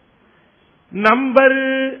 நம்பரு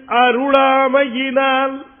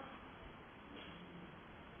அருளாமையினால்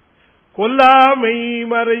கொல்லாமை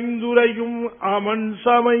மறைந்துரையும் அமன்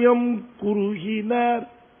சமயம் குறுகினார்.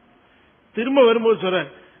 திரும்ப வரும்போது சொல்ற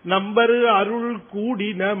நம்பரு அருள்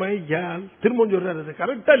கூடினமையால். திரும்ப சொல்றாரு.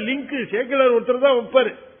 கரெக்டா லிங்க் சேக்கிழார் ஒருத்தர் தான்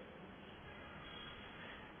வைப்பாரு.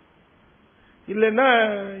 இல்லன்னா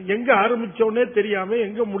எங்க ஆரம்பிச்சோன்னே தெரியாம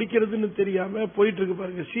எங்க முடிக்கிறதுன்னு தெரியாம போயிட்டு இருக்கு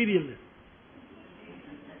பாருங்க சீரியல்.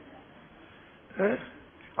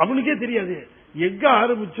 அவனுக்கே தெரியாது எங்க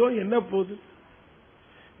ஆரம்பிச்சோம் என்ன போகுது.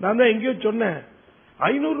 நான் தான் எங்கேயோ சொன்னேன்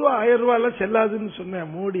 500 ரூபாய் 1000 ரூபாய் எல்லாம் செல்லாதுன்னு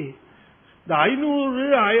சொன்னேன். மோடி இந்த 500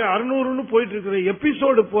 600 போயிட்டு இருக்கிற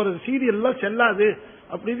எபிசோடு போற சீரியல் எல்லாம் செல்லாது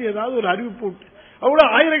அப்படின்னு ஏதாவது ஒரு அறிவிப்பு விட்டு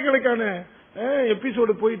அவ்வளவு ஆயிரக்கணக்கான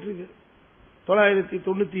எபிசோடு போயிட்டு இருக்கு.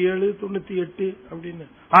 997 98 அப்படின்னு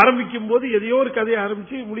ஆரம்பிக்கும் போது எதையோ ஒரு கதையை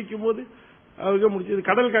ஆரம்பிச்சு முடிக்கும் போது அவங்க முடிச்சது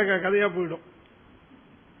கடல் காக்கா கதையா போயிடும்.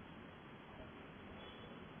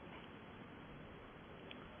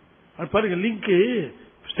 பாருங்க லிங்க்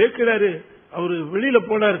சேர்க்கிறாரு. அவரு வெளியில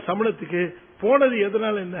போனாரு சமணத்துக்கு. போனது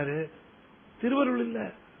எதனால என்னாரு? திருவருள் இல்ல.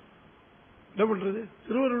 என்ன பண்றது?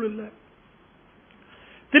 திருவருள் இல்ல.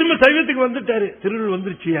 திரும்ப சைவத்துக்கு வந்துட்டாரு. திருவருள்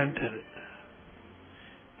வந்துருச்சியான்ட்டாரு.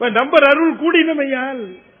 நம்பர் அருள் கூடினமையால்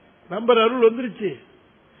நம்பர் அருள் வந்துருச்சு.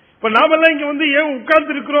 இப்ப நாமெல்லாம் இங்க வந்து ஏன்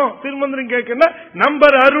உட்கார்ந்து இருக்கிறோம் திருமந்திரம் கேட்க,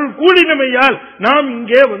 நம்பர் அருள் கூடினமையால் நாம்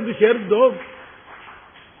இங்கே வந்து சேர்ந்தோம்.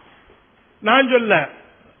 நான் சொல்ல,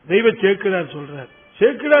 தெய்வ சேக்கிழார் சொல்றார்.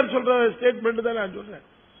 சேக்கிழார் சொல்ற ஸ்டேட்மெண்ட் தான் நான் சொல்றேன்.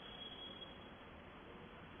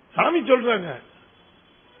 சாமி சொல்றாங்க.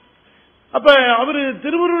 அப்ப அவரு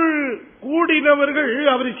திருவருள் கூடினவர்கள்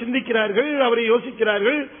அவரை சிந்திக்கிறார்கள், அவரை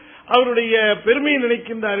யோசிக்கிறார்கள், அவருடைய பெருமையை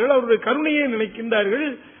நினைக்கின்றார்கள், அவருடைய கருணையை நினைக்கின்றார்கள்,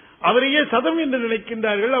 அவரையே சதம் என்று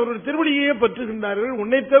நினைக்கின்றார்கள், அவருடைய திருவடியையே பற்றுகின்றார்கள்,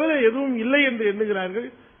 உன்னை தவிர எதுவும் இல்லை என்று எண்ணுகிறார்கள்.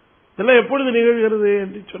 இதெல்லாம் எப்பொழுது நிகழ்கிறது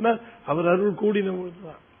என்று சொன்னால் அவர் அருள் கூடின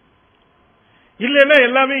பொழுதுதான். இல்லைன்னா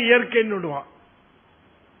எல்லாமே இயற்கைன்னு விடுவான்.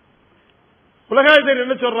 உலகாயத்தர்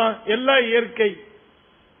என்ன சொல்றான்? எல்லாம் இயற்கை.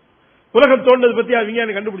 உலகம் தோண்டது பத்தி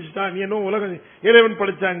விஞ்ஞானி கண்டுபிடிச்சிட்டான். நீ என்ன உலகம் இறைவன்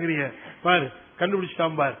படைச்சாங்கிறிய பாரு,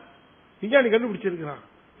 கண்டுபிடிச்சிட்டான் பாரு, விஞ்ஞானி கண்டுபிடிச்சிருக்கிறான்.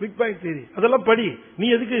 பிக் பேங் தியரி அதெல்லாம் படி. நீ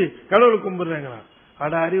எதுக்கு கடவுளை கும்பிடுறாங்கிறான்.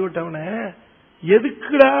 அட அறிவிட்டவன,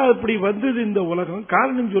 எதுக்குடா அப்படி வந்தது இந்த உலகம்?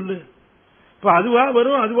 காரணம் சொல்லு. இப்ப அதுவா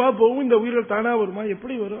வரும், அதுவா போகும், இந்த உயிர்கள் தானா வருமா?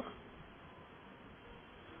 எப்படி வரும்?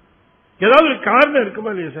 ஏதாவது ஒரு காரணம்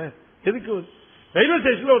இருக்குமா இல்லையா சார்? எதுக்கு? ரயில்வே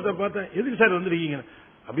ஸ்டேஷன்ல ஒருத்தர் பார்த்தேன், எதுக்கு சார் வந்திருக்கீங்க?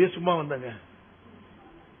 அப்படியே சும்மா வந்தாங்க.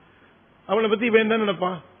 அவனை பத்தி இவன் என்ன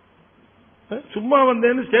நினைப்பான்? சும்மா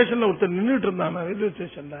வந்தேன்னு ஸ்டேஷன்ல ஒருத்தர் நின்றுட்டு இருந்தான் ரயில்வே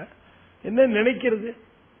ஸ்டேஷன்ல. என்ன நினைக்கிறது?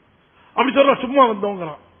 அப்படி சொல்ற, சும்மா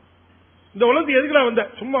வந்தோங்கிறான். இந்த உலகத்துக்கு எதுக்குலாம் வந்த?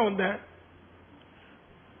 சும்மா வந்தேன்.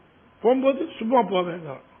 போகும்போது சும்மா போவேன்.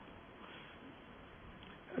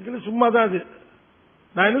 சும்மா தான் அது.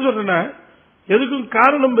 நான் என்ன சொல்றேன்னா, எதுக்கும்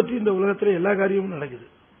காரணம் பற்றி இந்த உலகத்தில் எல்லா காரியமும் நடக்குது.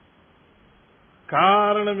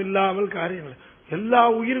 காரணம் இல்லாமல் காரியங்கள். எல்லா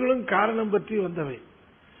உயிர்களும் காரணம் பற்றி வந்தவை.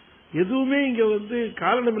 எதுவுமே இங்க வந்து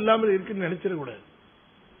காரணம் இல்லாமல் இருக்குன்னு நினைச்சிடக்கூடாது.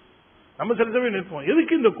 நம்ம சில சமயம் நினைப்போம்,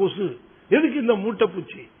 எதுக்கு இந்த கொசு, எதுக்கு இந்த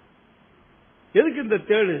மூட்டைப்பூச்சி, எதுக்கு இந்த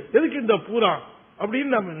தேடு, எதுக்கு இந்த பூரா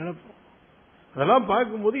அப்படின்னு நம்ம நினைப்போம். அதெல்லாம்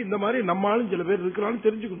பார்க்கும்போது இந்த மாதிரி நம்மளும் சில பேர் இருக்கிறான்னு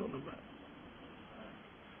தெரிஞ்சுக்கணும். நம்ம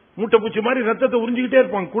மூட்டைப்பூச்சி மாதிரி ரத்தத்தை உறிஞ்சிக்கிட்டே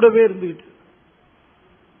இருப்பாங்க, கூடவே இருந்துகிட்டு.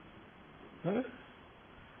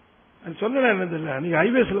 சொன்ன என்னதில்ல, நீங்க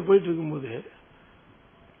ஹைவேஸ்ல போயிட்டு இருக்கும்போது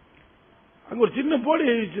அங்க ஒரு சின்ன போர்டு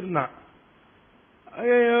எழுதி வச்சிருந்தான்.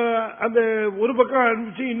 அந்த ஒரு பக்கம்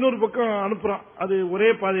அனுப்பிச்சு இன்னொரு பக்கம் அனுப்புறான். அது ஒரே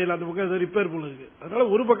பாதையில் அந்த பக்கம் ரிப்பேர் போல இருக்கு, அதனால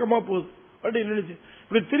ஒரு பக்கமா போகுது. அப்படி நினைச்சு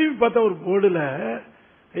இப்படி திரும்பி பார்த்தா ஒரு போர்டுல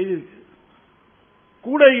எழுதி இருக்கு,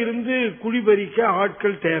 கூட இருந்து குடிபறிக்க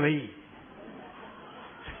ஆட்கள் தேவை.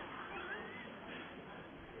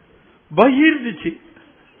 பகிர்ந்துச்சு,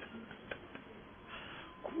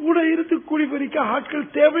 கூட இருந்து குடிபறிக்க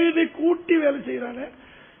ஆட்கள் தேவையை கூட்டி வேலை செய்யறாங்க.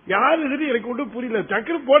 யாரு இது எனக்கு ஒன்றும் புரியல.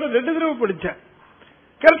 சக்கர போட 2 தடவை படிச்சேன்,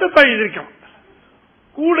 கரெக்டா எழுதியிருக்கான்.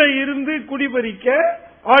 கூட இருந்து குடிபறிக்க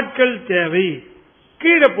ஆட்கள் தேவை,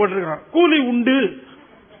 கீழே போட்டிருக்கான் கூலி உண்டு.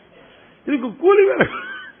 இதுக்கு கூலி வேலை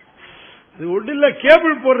அது ஒண்ணு இல்ல,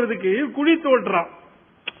 கேபிள் போடுறதுக்கு குழி தோன்றான்.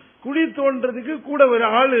 குழி தோன்றதுக்கு கூட ஒரு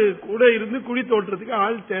ஆளு, கூட இருந்து குழி தோன்றதுக்கு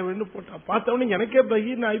ஆள் தேவைன்னு போட்டான். பார்த்தவனே எனக்கே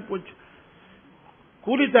பகிர்னு ஆகி போச்சு.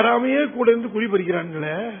 கூலி தராமையே கூட இருந்து குழி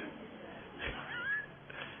பறிக்கிறாங்களே.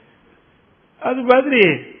 அது மாதிரி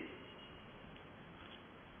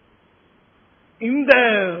இந்த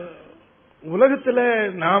உலகத்துல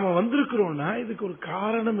நாம வந்திருக்கிறோம்னா இதுக்கு ஒரு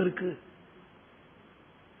காரணம் இருக்கு.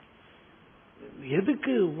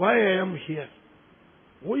 எதுக்கு? why I am here,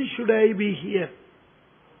 why should I be here?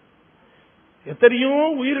 எத்தனையோ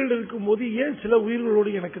உயிர்கள் இருக்கும் போது ஏன் சில உயிர்களோடு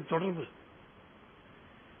எனக்கு தொடர்பு?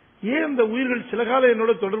 ஏன் அந்த உயிர்கள் சில காலம்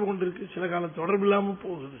என்னோட தொடர்பு கொண்டிருக்கு, சில காலம் தொடர்பு இல்லாம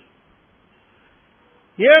போகுது?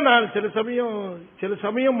 ஏன் நான் சில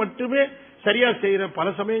சமயம் மட்டுமே சரியா செய்யறேன், பல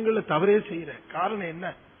சமயங்கள்ல தவறே செய்யறேன்? காரணம் என்ன?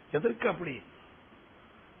 எதற்கு அப்படி?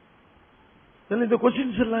 இந்த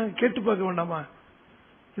கொஸ்டின்ஸ் எல்லாம் கேட்டு பார்க்க வேண்டாமா?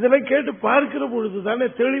 இதெல்லாம் கேட்டு பார்க்கிற பொழுது தானே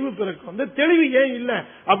தெளிவு பிறக்கும். அந்த தெளிவு ஏன் இல்ல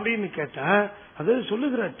அப்படின்னு கேட்டா, அது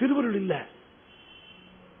சொல்லுகிற திருவருள் இல்ல.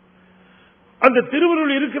 அந்த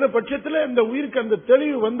திருவருள் இருக்கிற பட்சத்தில் இந்த உயிருக்கு அந்த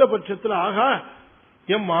தெளிவு வந்த பட்சத்தில், ஆகா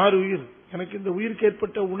எம் ஆறு உயிர், எனக்கு இந்த உயிருக்கு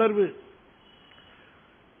ஏற்பட்ட உணர்வு,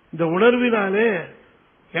 இந்த உணர்வினாலே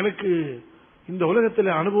எனக்கு இந்த உலகத்தில்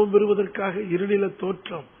அனுபவம் பெறுவதற்காக இருநில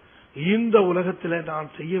தோற்றம். இந்த உலகத்தில்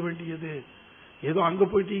நான் செய்ய வேண்டியது ஏதோ அங்க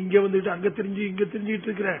போயிட்டு இங்க வந்துட்டு அங்க தெரிஞ்சு இங்க தெரிஞ்சுட்டு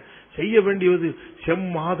இருக்கிற, செய்ய வேண்டியது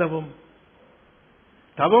செம்மாதவம்.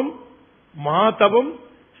 தவம் மாதவம்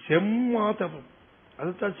செம்மாதவம்,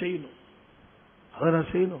 அதைத்தான் செய்யணும். அதை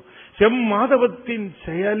நான் செய்யணும். செம்மாதவத்தின்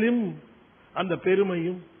செயலும் அந்த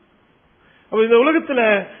பெருமையும். அப்ப இந்த உலகத்தில்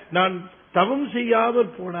நான் தவம்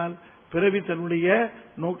செய்யாமல் போனால் பிறவி தன்னுடைய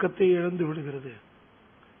நோக்கத்தை இழந்து விடுகிறது.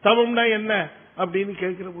 தவம்னா என்ன அப்படின்னு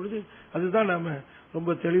கேட்கிற பொழுது அதுதான் நாம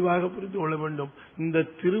ரொம்ப தெளிவாக புரிந்து கொள்ள வேண்டும். இந்த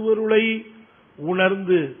திருவருளை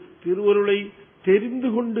உணர்ந்து திருவருளை தெரிந்து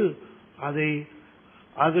கொண்டு அதை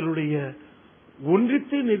அதனுடைய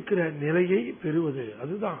ஒன்றித்து நிற்கிற நிலையை பெறுவது.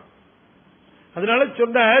 அதுதான். அதனால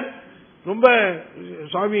சொன்னார், ரொம்ப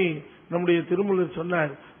சுவாமி நம்முடைய திருமூலர்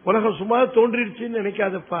சொன்னார், உலகம் சும்மா தோன்றிடுச்சுன்னு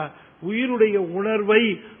நினைக்காதப்பா, உயிருடைய உணர்வை,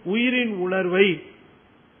 உயிரின் உணர்வை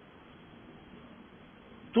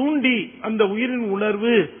தூண்டி அந்த உயிரின்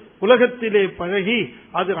உணர்வு உலகத்திலே பழகி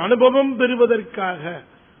அது அனுபவம் பெறுவதற்காக,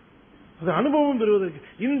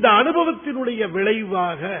 இந்த அனுபவத்தினுடைய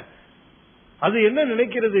விளைவாக அது என்ன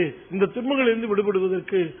நினைக்கிறது, இந்த துன்பங்களிலிருந்து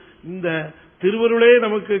விடுபடுவதற்கு இந்த திருவருளே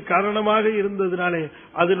நமக்கு காரணமாக இருந்ததினாலே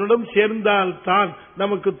அதனுடன் சேர்ந்தால் தான்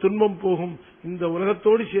நமக்கு துன்பம் போகும், இந்த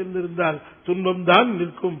உலகத்தோடு சேர்ந்திருந்தால் துன்பம் தான்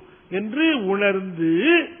நிற்கும் என்று உணர்ந்து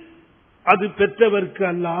அது பெற்றவர்க்கு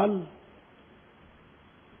அல்லால்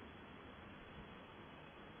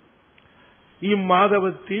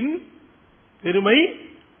இம்மாதவத்தின் பெருமை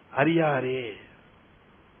அறியாரே.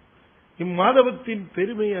 இம்மாதவத்தின்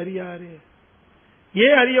பெருமை அறியாரே.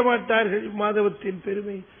 ஏன் அறிய மாட்டார்கள் இம்மாதவத்தின்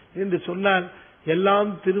பெருமை என்று சொன்னால்,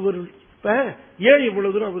 எல்லாம் திருவருள். இப்ப ஏன்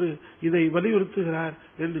இவ்வளவு தூரம் அவர் இதை வலியுறுத்துகிறார்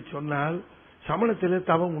என்று சொன்னால், சமணத்திலே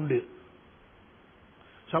தவம் உண்டு,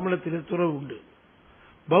 சமணத்திலே துறவு உண்டு,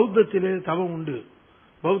 பௌத்தத்திலே தவம் உண்டு,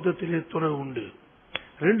 பௌத்தத்திலே துறவு உண்டு.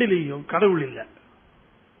 ரெண்டிலேயும் கடவுள் இல்லை.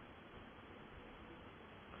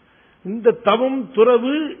 இந்த தவம்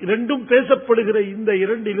துறவு இரண்டும் பேசப்படுகிற இந்த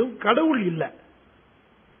இரண்டிலும் கடவுள் இல்லை.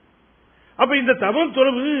 அப்ப இந்த தவம்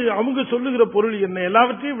துறவு அவங்க சொல்லுகிற பொருள் என்ன,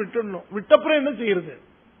 எல்லாவற்றையும் விட்டுடணும். விட்டப்புறம் என்ன செய்யறது,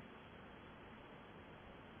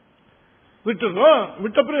 விட்டுறோம்,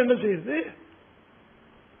 விட்டப்புறம் என்ன செய்யறது?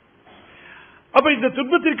 அப்ப இந்த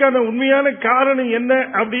துன்பத்திற்கான உண்மையான காரணம் என்ன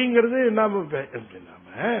அப்படிங்கிறது நாம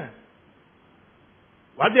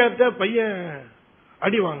வாத்தியார்ட்ட பையன்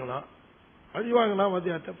அடி வாங்கலாம்,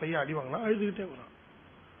 வாத்தியார்ட்ட பையன் அடி வாங்கலாம், அழுதுகிட்டே வரான்.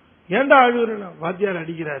 ஏண்டா அழுகுறா? வாத்தியார்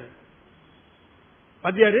அடிக்கிறாரு,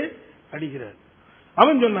 வாத்தியாரு அடிக்கிறார்.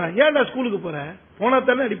 அவன் சொன்னா, ஏன்டா ஸ்கூலுக்கு போற, போனா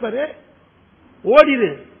தானே அடிப்பாரு, ஓடிடு.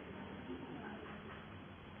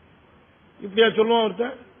 இப்படியா சொல்லுவான்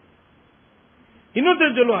ஒருத்தன்.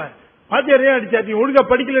 இன்னொருத்தன் சொல்லுவான், வாத்தியார் ஏன் அடிச்சாரு, ஒழுங்கா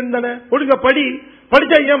படிக்கலன்னு தானே, ஒழுங்கா படி,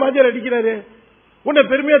 படிச்சா ஏன் வாத்தியார் அடிக்கிறாரு, உன்னை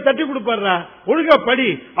பெருமையா தட்டி கொடுப்பாரா, ஒழுங்கா படி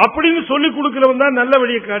அப்படின்னு சொல்லி கொடுக்கிறவன் தான் நல்ல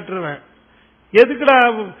வழியை காட்டுறவன். எதுக்குடா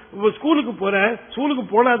ஸ்கூலுக்கு போற, ஸ்கூலுக்கு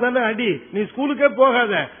போனா தானே அடி, நீ ஸ்கூலுக்கே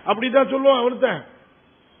போகாத அப்படிதான் சொல்லுவான் அவர்தான்.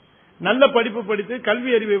 நல்ல படிப்பு படித்து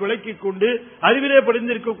கல்வி அறிவை விளக்கிக் கொண்டு அறிவிலே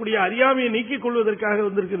படிந்திருக்கக்கூடிய அறியாமையை நீக்கிக் கொள்வதற்காக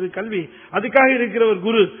வந்திருக்கிறது கல்வி, அதுக்காக இருக்கிற ஒரு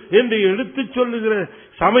குரு என்று எடுத்து சொல்லுகிற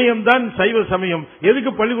சமயம் தான் சைவ சமயம்.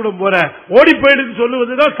 எதுக்கு பள்ளிக்கூடம் போற, ஓடி போயிடுன்னு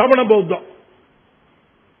சொல்லுவதுதான் சமண பௌத்தம்.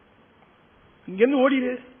 இங்க இருந்து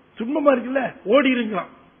ஓடிடு, துன்பமா இருக்குல்ல ஓடி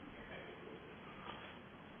இருக்கலாம்,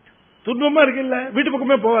 துன்பமா இருக்குல்ல வீட்டு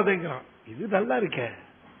பக்கமே போகாதேங்கிறான். இது நல்லா இருக்க,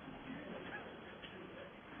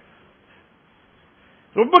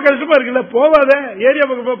 ரொம்ப கஷ்டமா இருக்குல்ல போவாத, ஏரியா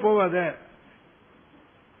பக்கமே போவாத.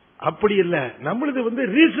 அப்படி இல்ல, நம்மளுது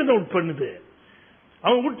ரீசன் அவுட் பண்ணுது.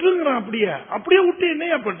 அவன் விட்டுருங்கிறான், அப்படியே விட்டு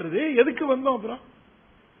என்னையா பண்றது, எதுக்கு வந்தோம் அப்புறம்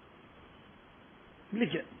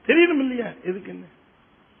இல்லையா, தெரியணும் இல்லையா எதுக்குன்னு.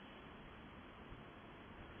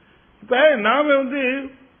 இப்ப நாம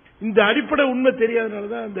இந்த அடிப்படை உண்மை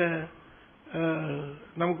தெரியாதனாலதான் அந்த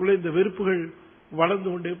நமக்குள்ள இந்த வெறுப்புகள் வளர்ந்து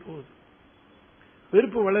கொண்டே போகுது.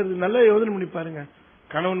 வெறுப்பு வளருது. நல்லா யோசனை பண்ணி பாருங்க.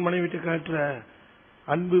 கணவன் மனைவிட்டு காட்டுற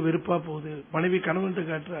அன்பு வெறுப்பா போகுது, மனைவி கணவன்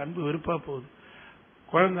காட்டுற அன்பு வெறுப்பா போகுது,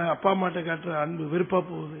 குழந்தை அப்பா அம்மாட்ட காட்டுற அன்பு வெறுப்பா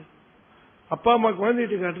போகுது, அப்பா அம்மா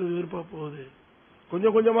குழந்தைகிட்ட காட்டுறது வெறுப்பா போகுது.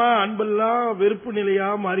 கொஞ்சம் கொஞ்சமா அன்பெல்லாம் வெறுப்பு நிலையா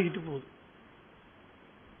மாறிக்கிட்டு போகுது.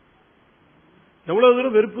 எவ்வளவு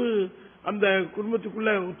தூரம் வெறுப்பு அந்த குடும்பத்துக்குள்ள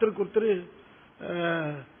ஒருத்தருக்கு ஒருத்தர்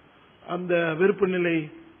அந்த வெறுப்பு நிலை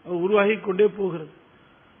உருவாகி கொண்டே போகிறது.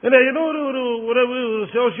 ஏதோ ஒரு உறவு,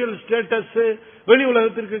 சோசியல் ஸ்டேட்டஸ் வெளி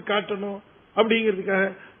உலகத்திற்கு காட்டணும் அப்படிங்கிறதுக்காக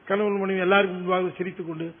கணவன் மனைவி எல்லாருக்கும் முன்பாக சிரித்துக்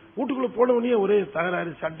கொண்டு வீட்டுக்குள்ள போனவனே ஒரே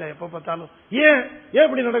தகராறு சண்டை எப்ப பார்த்தாலும். ஏன்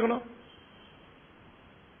இப்படி நடக்கணும்,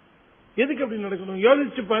 எதுக்கு அப்படி நடக்கணும்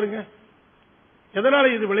யோசிச்சு பாருங்க.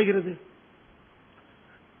 எதனால இது விளைகிறது?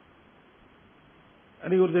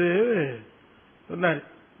 அன்னைக்கு ஒருத்தர் சொன்னார்,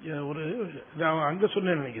 ஒரு அங்க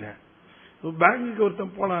சொன்ன நினைக்கிறேன், பேங்குக்கு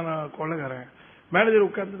ஒருத்தன் போனானா கொள்ளைக்காரன், மேனேஜர்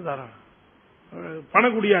உட்கார்ந்துருந்தாரான்,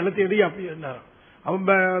 பணக்கூடிய அழுத்தி எடி அப்படி இருந்தாரான். அவன்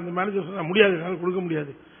அந்த மேனேஜர் சொன்னா முடியாது, என்னால் கொடுக்க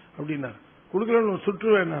முடியாது அப்படின்னாரு. கொடுக்கலன்னு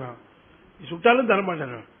சுற்றுவேன், சுட்டாலும்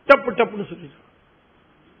தரமாட்டேன், டப்பு டப்புன்னு சொல்லிட்டான்.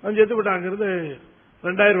 அவன் செத்து விட்டான். அங்கிருந்து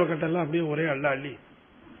 2000 ரூபாய் கட்டெல்லாம் அப்படியே ஒரே அள்ளி.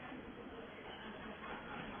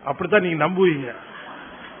 அப்படித்தான் நீங்க நம்புவீங்க.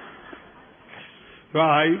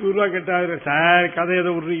 500 ரூபாய் கட்டாது சார், கதை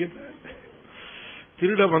எதை விடுறீங்க,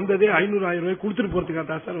 திருட வந்ததே 500 1000 ரூபாய் கொடுத்துட்டு போறதுக்காக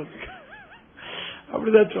தான் சார்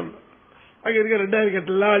அப்படிதான் சொல்லணும். அங்க இருக்க 2000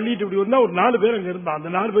 கட்டெல்லாம் அள்ளிட்டு இப்படி வந்தா ஒரு 4 பேர் அங்க இருந்தான். அந்த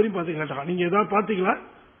 4 பேரையும் பாத்தீங்களா? நீங்க ஏதாவது பாத்தீங்களா?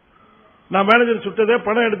 நான் மேனேஜர் சுட்டதே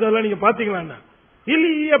பணம் எடுத்ததெல்லாம் நீங்க பாத்தீங்களா?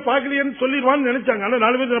 இல்லையே பாக்கலையேன்னு சொல்லிடுவான்னு நினைச்சாங்க. ஆனா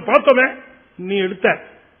 4 பேர் பார்த்தோமே, நீ எடுத்த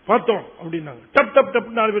பார்த்தோம் அப்படின்னாங்க. டப் டப் டப்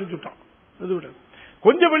 4 பேரும் சுட்டான். இது விட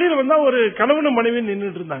கொஞ்சம் வெளியில வந்தா ஒரு கணவனும் மனைவியும்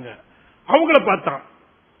நின்றுட்டு இருந்தாங்க. அவங்கள பார்த்தான்.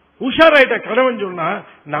 உஷாராயிட்ட கணவன் சொன்னா,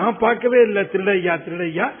 நான் பார்க்கவே இல்லை திருடையா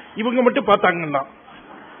திருடையா, இவங்க மட்டும் பார்த்தாங்கன்னா.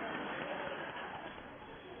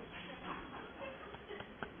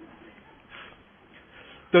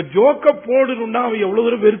 இந்த ஜோக்க போடணும்னா அவன் எவ்வளவு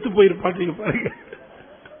தூரம் வெறுத்து போயிருப்பாங்க பாருங்க.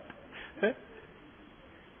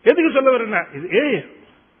 எதுக்கு சொல்ல வரேன்னா, இது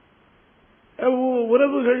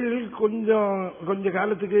உறவுகள் கொஞ்ச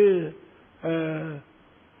காலத்துக்கு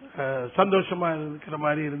சந்தோஷமா இருக்கிற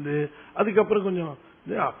மாதிரி இருந்து, அதுக்கப்புறம் கொஞ்சம்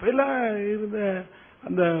அப்பெல்லாம் இருந்த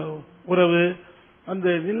அந்த உறவு அந்த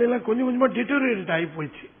நிலையெல்லாம் கொஞ்சம் கொஞ்சமா டிட்டோரியேட் ஆகி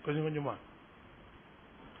போயிடுச்சு. கொஞ்சம் கொஞ்சமா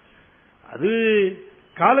அது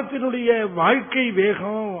காலத்தினுடைய வாழ்க்கை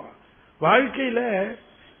வேகம். வாழ்க்கையில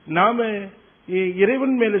நாம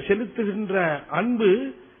இறைவன் மேல செலுத்துகின்ற அன்பு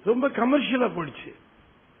ரொம்ப கமர்ஷியலா போயிடுச்சு.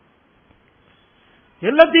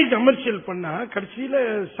 எல்லாத்தையும் கமர்ஷியல் பண்ணா கடைசியில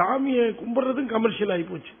சாமியை கும்பிடுறதும் கமர்ஷியல் ஆகி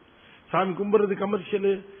போச்சு. சாமி கும்பிடுறது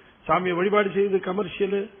கமர்ஷியல், சாமியை வழிபாடு செய்வது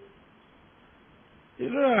கமர்ஷியல்.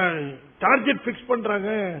 டார்கெட் பிக்ஸ் பண்றாங்க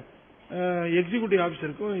எக்ஸிகியூட்டிவ்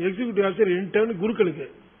ஆபீசருக்கும். Executive officer intern குருக்களுக்கு.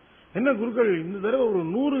 என்ன குருக்கள், இந்த தடவை ஒரு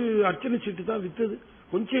 100 அர்ச்சனை சீட்டு தான் வித்தது,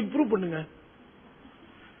 கொஞ்சம் இம்ப்ரூவ் பண்ணுங்க.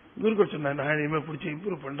 குருக்கள் சொன்னா, நான் இனிமே பிடிச்சி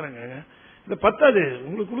இம்ப்ரூவ் பண்றேங்க. இந்த 10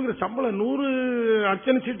 உங்களுக்கு கொடுக்குற சம்பளம் 100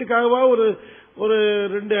 அர்ச்சனை சீட்டுக்காகவா ஒரு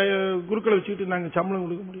 2 குருக்களை வச்சுக்கிட்டு நாங்க சம்பளம்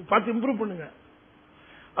கொடுக்க முடியும், பார்த்து இம்ப்ரூவ் பண்ணுங்க.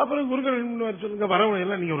 அப்புறம் குருக்கள் சொல்லுங்க, வரவங்க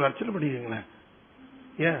எல்லாம் நீங்க ஒரு அர்ச்சனை பண்ணிக்கிறீங்களேன்.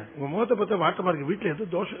 ஏன் உங்க முகத்தை பார்த்தா வாட்டமா இருக்கு, வீட்டுல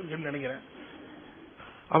எதுவும் தோஷம் இருக்குன்னு நினைக்கிறேன்.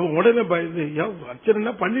 அவன் உடனே பயந்து,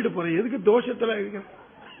 அர்ச்சனை பண்ணிட்டு போறேன், எதுக்கு தோஷத்துல இருக்கிற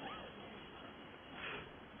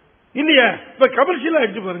இல்லையா? இப்ப கமர்ஷியலா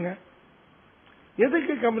அடிச்சு பாருங்க,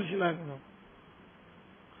 எதுக்கு கமர்ஷியல் ஆகணும்?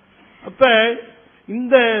 அப்ப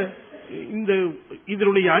இந்த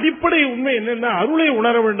இதனுடைய அடிப்படை உண்மை என்னன்னா, அருளை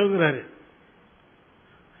உணர வேண்டும்ங்கிறாரு.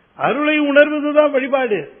 அருளை உணர்வதுதான்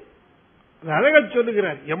வழிபாடு. அழகா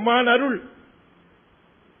சொல்லுகிறார், எம்மான் அருள்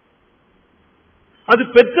அது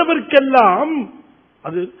பெற்றவர்க்கெல்லாம்,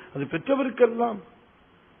 அது பெற்றவர்க்கெல்லாம்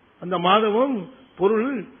அந்த மாதவம்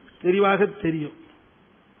பொருள் தெளிவாக தெரியும்,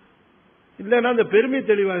 இல்லைன்னா அந்த பெருமை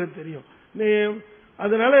தெளிவாக தெரியும்.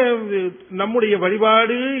 அதனால நம்முடைய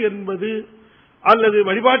வழிபாடு என்பது அல்லது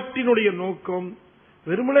வழிபாட்டினுடைய நோக்கம்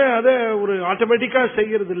வெறுமனே அதை ஒரு ஆட்டோமேட்டிக்கா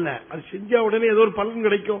செய்யறது இல்ல. அது செஞ்சா உடனே ஏதோ ஒரு பலன்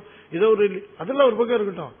கிடைக்கும், ஏதோ ஒரு, அதெல்லாம் ஒரு பக்கம்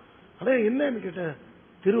இருக்கட்டும். ஆனா என்னன்னு கேட்ட,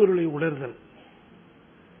 திருவருளை உணர்தல்,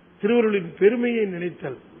 திருவருளின் பெருமையை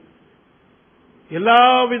நினைத்தல், எல்லா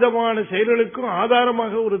விதமான செயல்களுக்கும்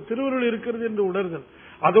ஆதாரமாக ஒரு திருவருள் இருக்கிறது என்று உணர்தல்,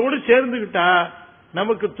 அதோடு சேர்ந்துகிட்டா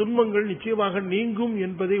நமக்கு துன்பங்கள் நிச்சயமாக நீங்கும்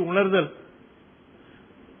என்பதை உணர்தல்.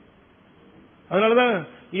 அதனாலதான்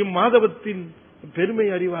இம்மாதவத்தின் பெருமை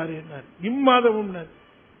அறிவாரு என்னார். இம்மாதவம்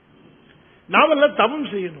நாமெல்லாம் தவம்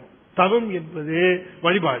செய்யணும். தவம் என்பது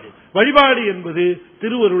வழிபாடு, வழிபாடு என்பது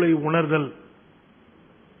திருவருளை உணர்தல்.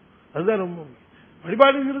 அதுதான் ரொம்ப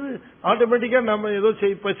வழிபாடுங்கிறது. ஆட்டோமேட்டிக்கா நம்ம ஏதோ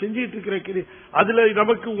செஞ்சிட்டு இருக்கிற அதுல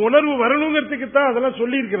நமக்கு உணர்வு வரணுங்கிறதுக்கு தான் அதெல்லாம்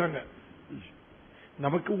சொல்லி இருக்கிறாங்க.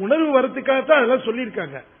 நமக்கு உணர்வு வரத்துக்காகத்தான் அதெல்லாம்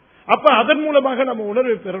சொல்லியிருக்காங்க. அப்ப அதன் மூலமாக நம்ம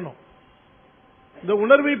உணர்வை பெறணும். இந்த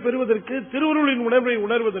உணர்வை பெறுவதற்கு, திருவருளின் உணர்வை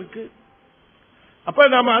உணர்வதற்கு, அப்ப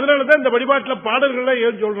நாம அதனாலதான் இந்த வழிபாட்டில் பாடல்கள்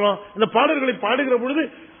ஏன் சொல்றோம். இந்த பாடல்களை பாடுகிற பொழுது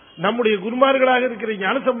நம்முடைய குருமார்களாக இருக்கிற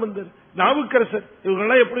ஞானசம்பந்தர், நாவுக்கரசர்,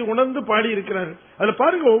 இவங்கெல்லாம் எப்படி உணர்ந்து பாடி இருக்கிறார்கள். அதுல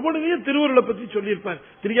பாருங்க, ஒவ்வொன்றையும் திருவருளை பற்றி சொல்லியிருப்பார்.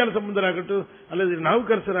 திருஞான சம்பந்தர் ஆகட்டும் அல்லது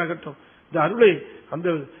நாவுக்கரசர் ஆகட்டும், இந்த அருளை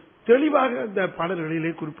அந்த தெளிவாக இந்த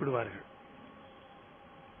பாடல்களிலே குறிப்பிடுவார்கள்.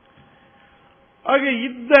 ஆக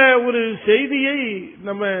இந்த ஒரு செய்தியை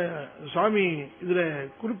நம்ம சுவாமி இதுல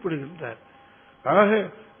குறிப்பிடுகின்றார். ஆக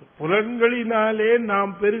புலன்களினாலே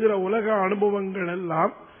நாம் பெறுகிற உலக அனுபவங்கள்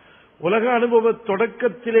எல்லாம் உலக அனுபவ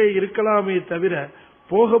தொடக்கத்திலே இருக்கலாமே தவிர,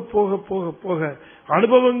 போக போக போக போக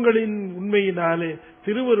அனுபவங்களின் உண்மையினாலே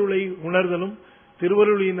திருவருளை உணர்தலும்,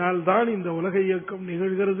 திருவருளினால் தான் இந்த உலக இயக்கம்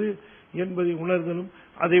நிகழ்கிறது என்பதை உணர்தலும்,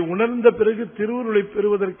 அதை உணர்ந்த பிறகு திருவருளை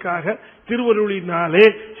பெறுவதற்காக திருவருளினாலே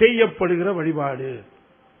செய்யப்படுகிற வழிபாடு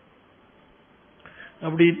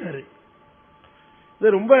அப்படின்னாரு.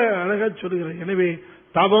 இது ரொம்ப அழகா சொல்லுகிறேன். எனவே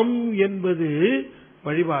தவம் என்பது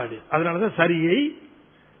வழிபாடு. அதனாலதான் சரியை,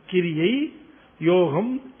 கிரியை, யோகம்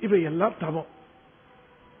இவையெல்லாம் தவம்.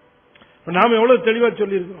 நாம எவ்வளவு தெளிவா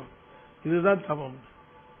சொல்லி இருக்கிறோம், இதுதான் தவம்.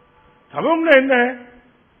 தவம்னா என்ன?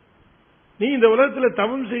 நீ இந்த உலகத்தில்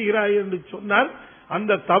தவம் செய்கிறாய் என்று சொன்னால்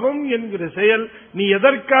அந்த தவம் என்கிற செயல் நீ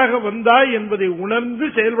எதற்காக வந்தாய் என்பதை உணர்ந்து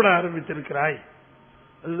செயல்பட ஆரம்பித்திருக்கிறாய்.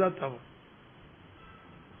 அதுதான் தவம்.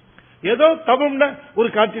 ஏதோ தவம்னா ஒரு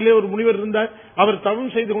காட்டிலே ஒரு முனிவர் இருந்தார், அவர்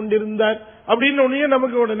தவம் செய்து கொண்டிருந்தார் அப்படின்னு உடனே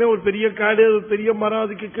நமக்கு உடனே ஒரு பெரிய காடு, ஒரு பெரிய மரம்,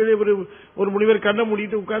 அதுக்கு கீழே ஒரு முனிவர் கண்ணை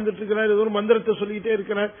மூடிட்டு உட்கார்ந்துட்டு இருக்கிறார், ஏதோ ஒரு மந்திரத்தை சொல்லிக்கிட்டே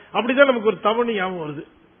இருக்கிறார், அப்படிதான் நமக்கு ஒரு தவம் ஞாபகம் வருது.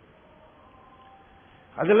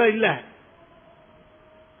 அதெல்லாம் இல்ல,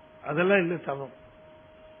 அதெல்லாம் இல்ல தவம்.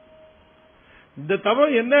 இந்த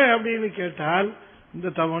தவம் என்ன அப்படின்னு கேட்டால்,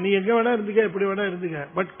 இந்த தவம் நீ எங்க வேணா இருந்துக்க, எப்படி வேணா இருந்துக்க,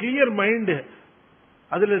 பட் கிளியர் மைண்ட்.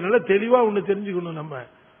 அதுல நல்ல தெளிவா ஒண்ணு தெரிஞ்சுக்கணும், நம்ம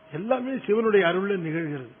எல்லாமே சிவனுடைய அருள்ல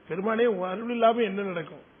நிகழ்கிறது. பெருமானே அருள் இல்லாம என்ன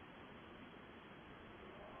நடக்கும்?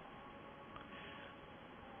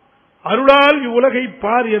 அருளால் இவ்வுலகை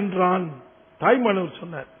பார் என்றான் தாய்மானவர்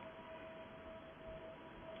சொன்னார்.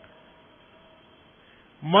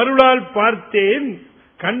 மருளால் பார்த்தேன்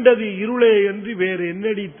கண்டது இருளே என்று வேறு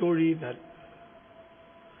என்னடி தோழினார்.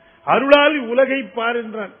 அருளால் உலகை பார்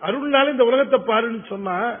என்றான். அருள்னால இந்த உலகத்தை பாருன்னு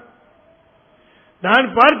சொன்னா, நான்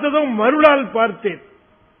பார்த்ததும் மருளால் பார்த்தேன்.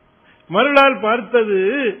 மருளால் பார்த்தது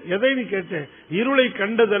எதை நீ கேட்டேன்? இருளை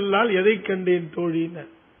கண்டதல்லால் எதை கண்டேன் தோழினார்.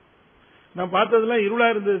 நான் பார்த்ததெல்லாம் இருளா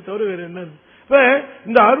இருந்தது தவிர வேற என்ன?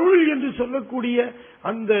 இந்த அருள் என்று சொல்லக்கூடிய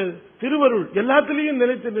அந்த திருவருள் எல்லாத்திலையும்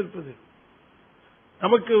நிலைத்து நிற்பது.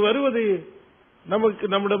 நமக்கு வருவது,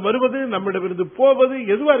 நம்மிடம் வருவது, நம்மிடமிருந்து போவது,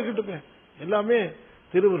 எதுவா இருக்கட்டும் எல்லாமே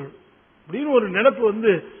திருவருள் அப்படின்னு ஒரு நினைப்பு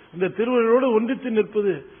வந்து அந்த திருவருளோடு ஒன்றித்து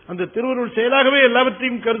நிற்பது, அந்த திருவருள் செயலாகவே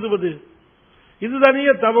எல்லாவற்றையும் கருதுவது,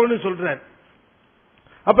 இதுதானே தவம்னு சொல்றார்.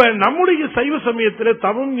 அப்ப நம்முடைய சைவ சமயத்தில்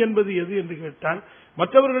தவம் என்பது எது என்று கேட்டால்,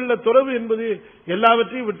 மற்றவர்கள துறவு என்பது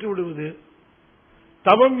எல்லாவற்றையும் விட்டு விடுவது.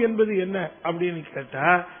 தவம் என்பது என்ன அப்படின்னு கேட்டா,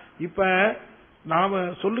 இப்ப நாம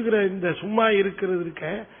சொல்லுகிற இந்த சும்மா இருக்கிறது இருக்க,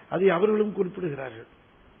 அதை அவர்களும் குறிப்பிடுகிறார்கள்.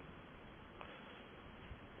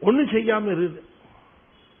 ஒன்னும் செய்யாம இருக்கு,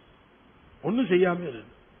 ஒன்னும் செய்யாம இருக்கு.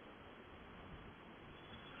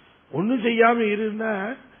 ஒன்னும் செய்யாம இருந்தா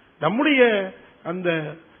நம்முடைய அந்த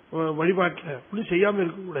வழிபாட்டில் ஒன்னும் செய்யாம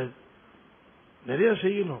இருக்கக்கூடாது, நிறைய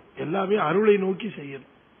செய்யணும். எல்லாமே அருளை நோக்கி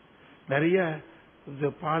செய்யணும். நிறைய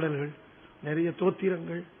பாடல்கள், நிறைய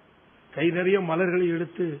தோத்திரங்கள், கை நிறைய மலர்களை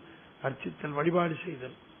எடுத்து அர்ச்சித்தல், வழிபாடு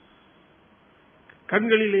செய்தல்,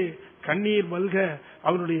 கண்களிலே கண்ணீர் மல்க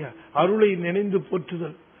அவனுடைய அருளை நினைந்து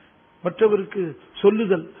போற்றுதல், மற்றவருக்கு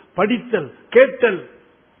சொல்லுதல், படித்தல், கேட்டல்,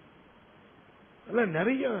 எல்லாம்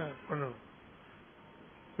நிறைய பண்ணணும்.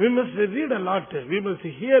 We must read a lot, we must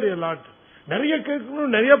hear a lot. நிறைய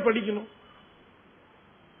கேட்கணும், நிறைய படிக்கணும்.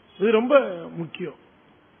 இது ரொம்ப முக்கியம்.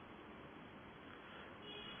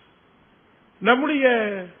 நம்முடைய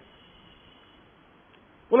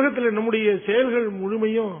உலகத்தில் நம்முடைய செயல்கள்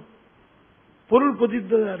முழுமையும் பொருள்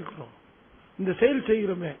பொதித்ததா இருக்கணும். இந்த செயல்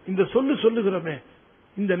செய்கிறோமே, இந்த சொல்லுகிறோமே,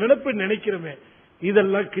 இந்த நினைப்பை நினைக்கிறோமே,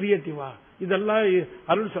 இதெல்லாம் கிரியேட்டிவா, இதெல்லாம்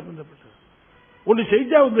அருள் சம்பந்தப்பட்டது. ஒன்று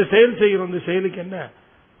செஞ்சா இந்த செயல் செய்கிறோம், இந்த செயலுக்கு என்ன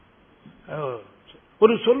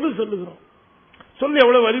ஒரு சொல்லுகிறோம். சொல்லு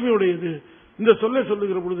எவ்வளவு வலிமையுடையது. இந்த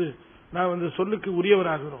சொல்லுகிற பொழுது நான் அந்த சொல்லுக்கு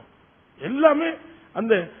உரியவராகிறோம். எல்லாமே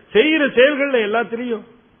அந்த செய்கிற செயல்கள் எல்லாத்திலையும்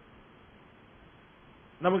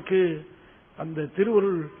நமக்கு அந்த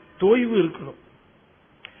திருவருள் தோய்வு இருக்கணும்.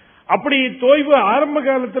 அப்படி தோய்வு ஆரம்ப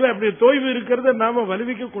காலத்தில் அப்படி தோய்வு இருக்கிறத நாம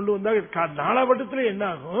வலுவிக்க கொண்டு வந்தா நாளாவட்டத்தில் என்ன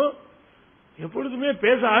ஆகும்? எப்பொழுதுமே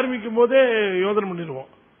பேச ஆரம்பிக்கும் போதே யோசனை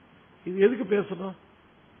பண்ணிடுவோம், இது எதுக்கு பேசணும்,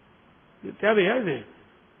 இது தேவையா இது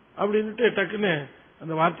அப்படின்ட்டு டக்குன்னு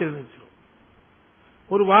அந்த வார்த்தை இருந்துச்சு.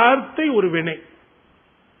 ஒரு வார்த்தை ஒரு வினை,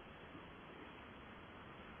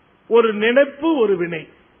 ஒரு நினைப்பு ஒரு வினை.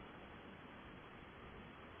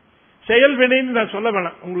 செயல் வினைன்னு நான் சொல்ல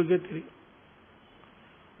வேணாம், உங்களுக்கு தெரியும்.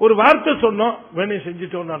 ஒரு வார்த்தை சொன்னோம், வினை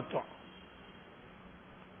செஞ்சிட்டோம்னு அர்த்தம்.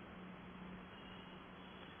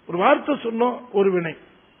 ஒரு வார்த்தை சொன்னோம், ஒரு வினை.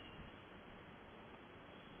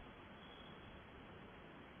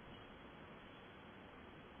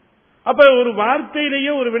 அப்ப ஒரு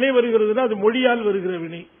வார்த்தையிலேயே ஒரு வினை வருகிறதுனா அது மொழியால் வருகிற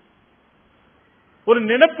வினை. ஒரு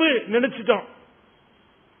நினைப்பு நினைச்சிட்டோம்,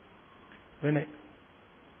 வினை.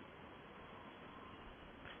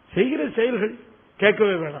 செய்கிற செயல்கள்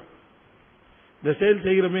கேட்கவே வேணாம். இந்த செயல்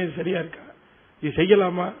செய்கிறமே சரியா இருக்கா, இது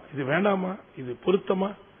செய்யலாமா, இது வேண்டாமா, இது பொருத்தமா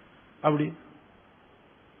அப்படி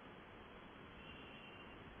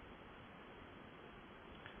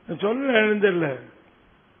சொல்ல எழுந்தல.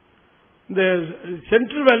 இந்த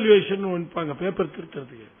சென்ட்ரல் வேல்யூவேஷன் ஒன்பாங்க பேப்பர்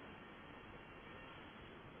திருத்துறதுக்கு.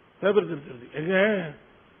 எங்க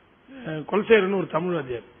கொல்சேரன் ஒரு தமிழ்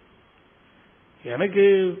வாத்தியார், எனக்கு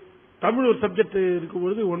தமிழ் ஒரு சப்ஜெக்ட்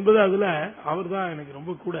இருக்கும்பொழுது 9ஆவதுல அவர் தான் எனக்கு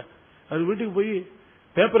ரொம்ப கூட. அவர் வீட்டுக்கு போய்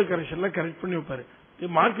பேப்பர் கரெக்ஷன்லாம் கரெக்ட் பண்ணி வைப்பாரு.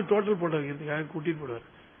 மார்க் டோட்டல் போட்டு வைக்கிறதுக்காக கூட்டிட்டு போடுவார்.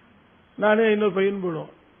 நானே இன்னொரு பையன்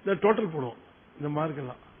போடுவோம். இந்த டோட்டல் போடுவோம். இந்த மார்க்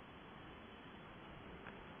எல்லாம்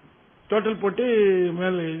டோட்டல் போட்டு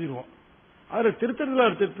மேல எழுதிடுவோம். அதுல திருத்தறதுல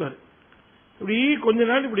அவர் திருத்துவார். இப்படி கொஞ்ச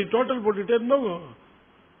நாள் இப்படி டோட்டல் போட்டுட்டே இருந்தோம்.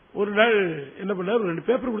 ஒரு நாள் என்ன பண்ணார், 2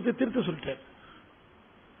 பேப்பர் கொடுத்து திருத்த சொல்லிட்டார்.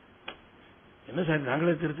 என்ன சார்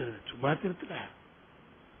நாங்களே திருத்துறது, சும்மா திருத்தல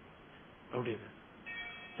அப்படின்னு.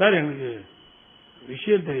 சார் எனக்கு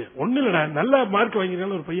விஷயம் தெரியும், ஒண்ணு இல்லடா, நல்ல மார்க்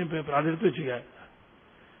வாங்கிருக்கான்னு ஒரு பையன் பேப்பர் அதை எடுத்து வச்சுக்க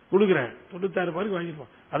கொடுக்குறேன், 96 மார்க்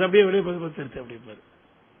வாங்கிருப்பான், அதை அப்படியே வெளியே 10 திருத்து அப்படிப்பாரு.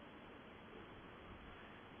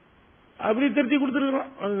 அப்படி திருத்தி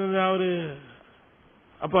கொடுத்துருக்கோம் அவரு.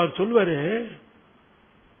 அப்ப அவர் சொல்லுவாரு,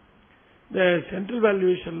 இந்த சென்ட்ரல்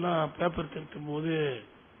வேல்யூவேஷன்லாம் பேப்பர் திருத்தும் போது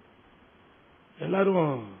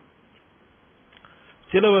எல்லாரும்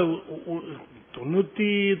சில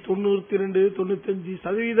 92,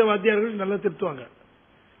 95% வாத்தியார்கள் நல்லா திருத்துவாங்க.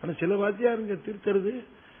 ஆனா சில வாத்தியாருங்க திருத்துறது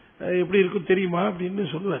எப்படி இருக்கும் தெரியுமா அப்படின்னு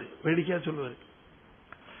சொல்லுவாரு, வேடிக்கையா சொல்லுவாரு.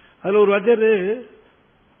 அதுல ஒரு வாத்தியார்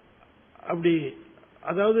அப்படி,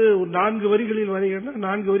 அதாவது ஒரு 4 வரிகளில் வரைகன்னா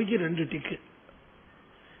 4 வரிக்கு 2 டிக்கு.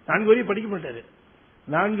 4 வரி படிக்க மாட்டாரு,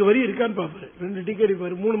 4 வரி இருக்கான்னு பாப்பாரு, 2 டிக்கு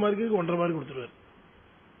அடிப்பாரு, 3 மார்க்குக்கு 1.5 மார்க் கொடுத்துருவாரு.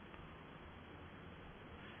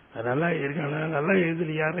 நல்லா இருக்கானா, நல்லா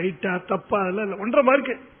எழுதலையா, ரைட்டா தப்பா, அதெல்லாம் 1.5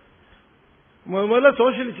 மார்க்கு. முதல்ல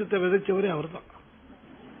சோசியலிசத்தை விதைச்சவரே அவர் தான்.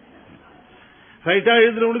 ரைட்டா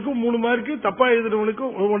எழுதுனவனுக்கும் 3 மார்க்கு, தப்பா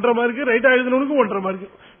எழுதுனவனுக்கும் 1.5 மார்க்கு, ரைட்டா எழுதுனவனுக்கும் 1.5 மார்க்கு,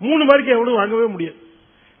 3 மார்க்கு எவ்வளவு வாங்கவே முடியாது.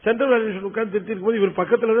 சென்ட்ரல் வேல்யூவேஷன் உட்கார்ந்து திருத்தி இருக்கும் போது இவர்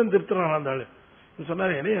பக்கத்துல தான் திருத்துறான் அந்த ஆளு.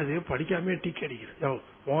 சொன்னாரு, என்ன அது படிக்காம டிக் அடிக்கிறேன்,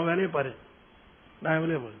 உன் வேலையை பாரு, நான்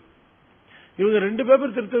வேலையை பாரு. இவங்க 2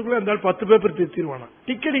 பேப்பர் திருத்ததுக்குள்ள அந்த ஆள் 10 பேப்பர் திருத்திடுவானா.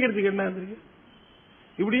 டிக் அடிக்கிறதுக்கு என்ன இருக்கு,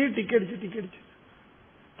 இப்படியே டிக் அடிச்சு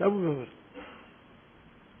தமிழ் பேப்பர்.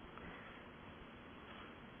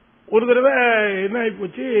 ஒரு தடவை என்ன ஆகி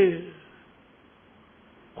போச்சு,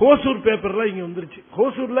 ஹோசூர் பேப்பர்லாம் இங்க வந்துருச்சு.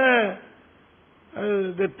 ஹோசூர்ல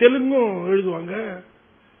தெலுங்கும் எழுதுவாங்க,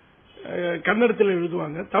 கன்னடத்தில்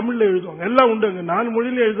எழுதுவாங்க, தமிழ்ல எழுதுவாங்க, எல்லாம் உண்டு. அங்க 4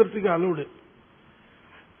 மொழியில எழுதுறதுக்கு அலோடு.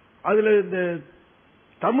 அதுல இந்த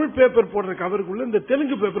தமிழ் பேப்பர் போடுற கவருக்குள்ள இந்த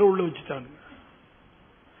தெலுங்கு பேப்பரை உள்ள வச்சுட்டாங்க.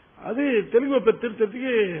 அது தெலுங்கு பேப்பர்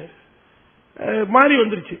திருத்தத்துக்கு மாறி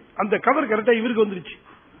வந்துருச்சு. அந்த கவர் கரெக்டா இவருக்கு வந்துருச்சு.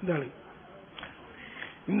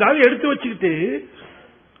 இந்த ஆள் எடுத்து வச்சுக்கிட்டு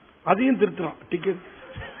அதையும் திருத்துறான் டிக்கெட்.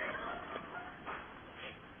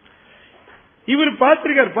 இவர்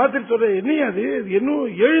பார்த்திருக்காரு, பார்த்துட்டு சொல்ற, என்னையா அது இன்னும்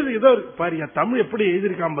எழுது ஏதோ பாரியா, தமிழ் எப்படி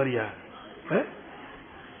எழுதிருக்கான் பாரியா,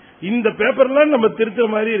 இந்த பேப்பர்லாம் நம்ம திருத்துற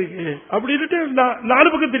மாதிரி இருக்கு அப்படின்ட்டு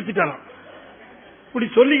 4 பக்கம் திருத்திட்டாலாம். இப்படி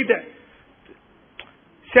சொல்லிக்கிட்டேன்.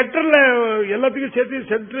 சென்டர்ல எல்லாத்துக்கும் சேர்த்து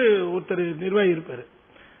சென்டர் ஒருத்தர் நிர்வாகி இருப்பாரு.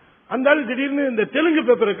 அந்த ஆள் திடீர்னு இந்த தெலுங்கு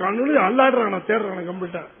பேப்பரை காணணும் அல்லாடுறான தேடுறான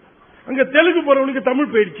கம்ப்ளீட்டா. அங்க தெலுங்கு போறவனுக்கு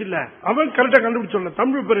தமிழ் போயிடுச்சு இல்ல, அவன் கரெக்டா கண்டுபிடிச்சோம்,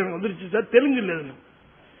 தமிழ் பேப்பர் எனக்கு வந்துருச்சு சார், தெலுங்கு இல்ல,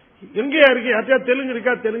 எங்கேயா இருக்கு, யார்ட்டையா தெலுங்கு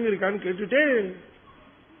இருக்கான்னு கேட்டுட்டு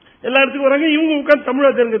எல்லா இடத்துக்கும் வராங்க. இவங்க உட்காந்து தமிழா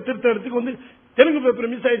தெலுங்கு திருத்த இடத்துக்கு வந்து தெலுங்கு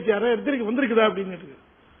பேப்பர் மிஸ் ஆயிடுச்சு, யாரா இடத்துக்கு வந்திருக்குதா அப்படின்னு.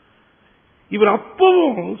 இவர்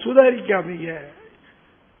அப்பவும் சுதாரிக்காம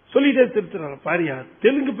சொல்லிட்டே திருத்துறாங்க, பாரியா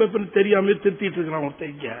தெலுங்கு பேப்பர் தெரியாம திருத்திட்டு இருக்கிறான்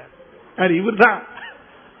ஒருத்தர், இவர் தான்.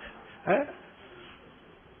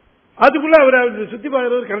 அதுக்குள்ள அவர் சுத்தி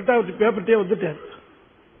பார்க்கிறவர் கரெக்டா பேப்பர்ட்டே வந்துட்டார்.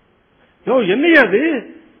 என்னையா அது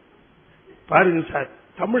பாருங்க சார்,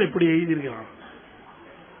 தமிழ் இப்படி எழுதியிருக்கிறான்,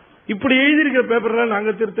 இப்படி எழுதியிருக்கிற பேப்பர்லாம்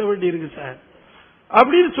நாங்க திருத்த வேண்டி இருக்கு சார்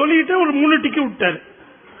அப்படின்னு சொல்லிட்டு ஒரு 3 டிக்கெட் விட்டாரு.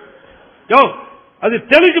 அது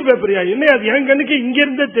தெலுங்கு பேப்பரியா, என்ன அது என் கண்ணுக்கு இங்க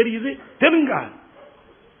இருந்தே தெரியுது, தெலுங்கா.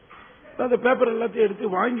 அந்த பேப்பர் எல்லாத்தையும்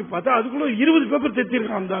எடுத்து வாங்கி பார்த்தா அதுக்குள்ள 20 பேப்பர்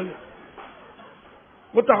திருத்திருக்கான் அந்த ஆளு.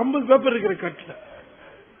 மொத்தம் 50 பேப்பர் இருக்கிற கட்டில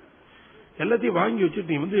எல்லாத்தையும் வாங்கி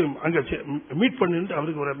வச்சுட்டு நீ வந்து அங்க மீட் பண்ணிட்டு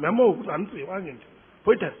அவருக்கு ஒரு மெமோ அனுப்பி வாங்க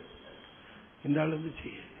போயிட்டார். இந்த ஆள்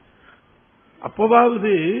வந்துச்சு,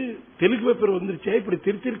 அப்பவாவது தெலுங்கு பேப்பர் வந்துருச்சே, இப்படி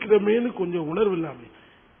திருத்திருக்கிறோமேனு கொஞ்சம் உணர்வு இல்லாம.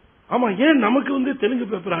 ஆமா, ஏன் நமக்கு வந்து தெலுங்கு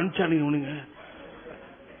பேப்பர் அனுப்பிச்சானுங்க இவனுங்க,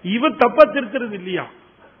 இவன் தப்பா திருத்துறது இல்லையா.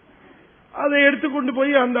 அதை எடுத்துக்கொண்டு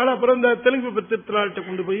போய் அந்த ஆள் அப்புறம் இந்த தெலுங்கு பேப்பர் திருத்தலாள்கிட்ட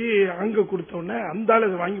கொண்டு போய் அங்க கொடுத்த உடனே அந்த ஆள்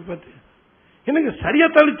அதை வாங்கி பார்த்து, எனக்கு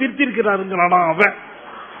சரியாத்தாலும் திருத்தி இருக்கிறாருங்கிறானா அவன்.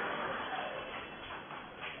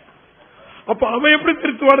 அப்ப அவன் எப்படி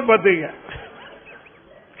திருத்துவான்னு பாத்தீங்க.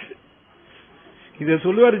 இத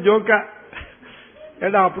சொல்லுவாரு ஜோக்கா,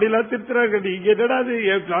 ஏடா அப்படிலாம் திருத்துறாங்க, நீங்க என்னடா அது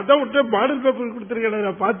அதான் விட்டு மாடல் பேப்பர் கொடுத்துருக்கேன்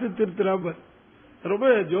நான் பார்த்து திருத்துறாம. ரொம்ப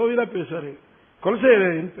ஜோவிலா பேசுவாரு.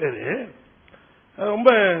 கொலசேரன் பேரு, ரொம்ப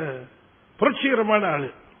புரட்சிகரமான ஆளு.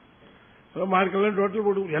 மார்க்கெல்லாம் டோட்டல்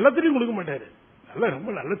போட்டு எல்லாத்திலையும் கொடுக்க மாட்டாரு.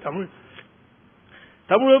 ரொம்ப நல்ல தமிழ்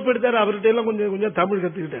வகுப்பு எடுத்தாரு. அவர்கிட்ட எல்லாம் கொஞ்சம் கொஞ்சம் தமிழ்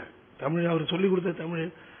கத்துக்கிட்டேன். தமிழ் அவர் சொல்லிக் கொடுத்த தமிழ்.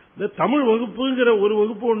 இந்த தமிழ் வகுப்புங்கிற ஒரு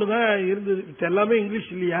வகுப்பு ஒண்ணுதான் இருந்தது, எல்லாமே இங்கிலீஷ்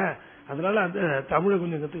இல்லையா. அதனால அந்த தமிழை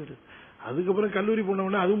கொஞ்சம் கத்துக்கிட்டு அதுக்கப்புறம் கல்லூரி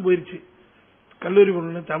போனவொடனே அதுவும் போயிருச்சு. கல்லூரி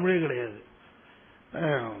போன தமிழே கிடையாது.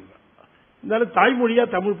 இருந்தாலும் தாய்மொழியா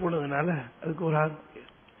தமிழ் போனதுனால அதுக்கு ஒரு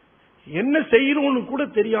என்ன செய்யணும்னு கூட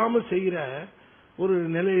தெரியாம செய்யற ஒரு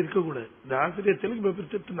நிலை இருக்கக்கூடாது. இந்த ஆசிரியர் தெலுங்கு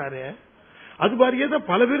பேப்பர் திட்டுனாரு, அது மாதிரியே தான்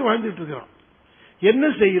பல பேர் வாழ்ந்துட்டு இருக்கிறோம். என்ன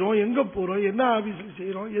செய்யறோம், எங்க போறோம், என்ன ஆபீஸ்ல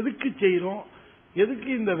செய்யறோம், எதுக்கு செய்யறோம், எதுக்கு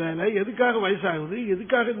இந்த வேலை, எதுக்காக வயசாகுது,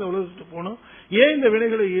 எதுக்காக இந்த உலகத்துக்கு போனோம், ஏன் இந்த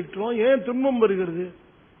வினைகளை ஈட்டுறோம், ஏன் துன்பம் வருகிறது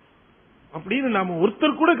அப்படின்னு நாம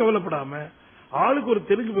ஒருத்தர் கூட கவலைப்படாம ஆளுக்கு ஒரு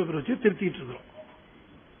தெலுங்கு பேப்பர் வச்சு திருத்திட்டு இருக்கிறோம்.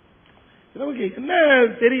 நமக்கு என்ன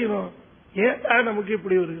தெரியணும், ஏன் நமக்கு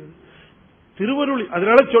இப்படி வருகிறது திருவருள்.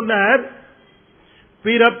 அதனால சொன்னார்,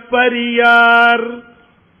 பிறப்பறியார்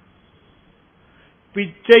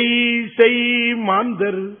பிச்சை செய்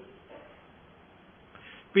மாந்தர்,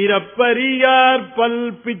 பிறப்பறியார் பல்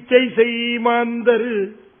பிச்சை செய் மாந்தர்.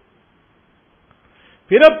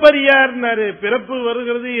 பிறப்பறியார், பிறப்பு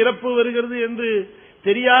வருகிறது இறப்பு வருகிறது என்று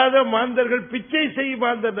தெரியாத மாந்தர்கள் பிச்சை செய்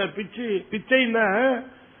மாந்தர். பிச்சைன்னா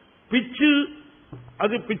பிச்சு,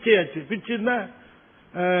 அது பிச்சையாச்சு. பிச்சுன்னா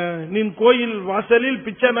நின் கோயில் வாசலில்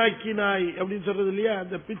பிச்சனாக்கினாய் அப்படின்னு சொல்றது இல்லையா,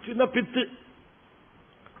 அந்த பிச்சுன்னா பித்து.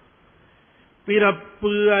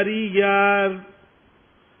 பிறப்பு அறியார்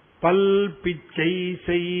பல் பிச்சை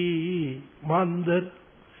செய் மாந்தர்.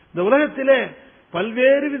 இந்த உலகத்திலே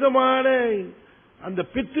பல்வேறு விதமான அந்த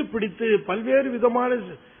பித்து பிடித்து பல்வேறு விதமான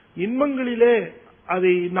இன்பங்களிலே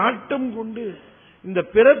அதை நாட்டம் கொண்டு இந்த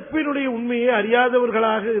பிறப்பினுடைய உண்மையை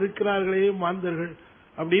அறியாதவர்களாக இருக்கிறார்களே மாந்தர்கள்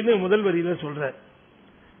அப்படின்னு முதல் வரியில சொல்ற.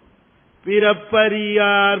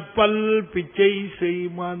 பிறப்பறியார் பல் பிச்சை செய்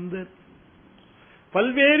மாந்தர்.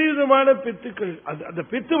 பல்வேறு விதமான பித்துக்கள், அந்த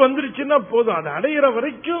பித்து வந்துருச்சுன்னா போதும், அதை அடையிற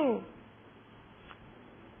வரைக்கும்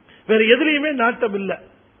வேற எதுலையுமே நாட்டம் இல்லை.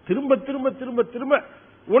 திரும்ப திரும்ப திரும்ப திரும்ப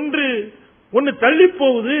ஒன்று தள்ளி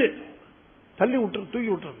போகுது, தள்ளி விட்டுற, தூக்கி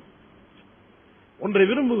விட்டுறது. ஒன்றை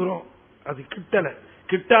விரும்புகிறோம், அது கிட்டல,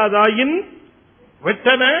 கிட்டாதாயின்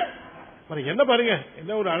வெட்டன. என்ன பாருங்க,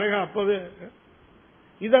 என்ன ஒரு அழகா அப்பவே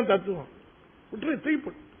இதுதான் தத்துவம். விட்டுற, தூக்கி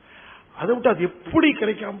போட்டு அதை விட்டு அது எப்படி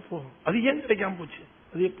கிடைக்காம போகும், அது ஏன் கிடைக்காம போச்சு,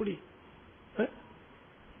 அது எப்படி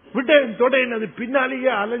விட்டேன் தொடேன், அது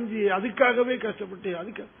பின்னாலேயே அலைஞ்சி அதுக்காகவே கஷ்டப்பட்டு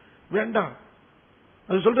அதுக்கு வேண்டாம்.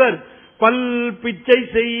 அது சொல்றாரு, பல் பிச்சை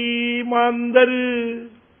செய் மாந்தர்.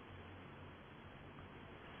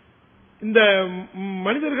 இந்த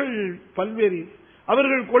மனிதர்கள் பல்வேறு,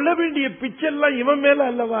 அவர்கள் கொள்ள வேண்டிய பிச்சைலாம் இவன் மேல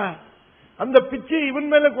அல்லவா, அந்த பிச்சை இவன்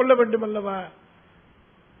மேல கொள்ள வேண்டும் அல்லவா,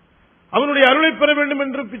 அவனுடைய அருளை பெற வேண்டும்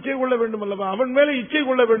என்று பிச்சை கொள்ள வேண்டும் அல்லவா, அவன் மேல இச்சை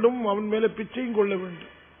கொள்ள வேண்டும், அவன் மேல பிச்சையும் கொள்ள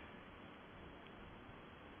வேண்டும்.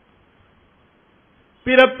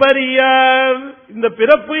 பிறப்பறியார், இந்த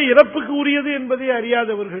பிறப்பு இறப்புக்கு உரியது என்பதை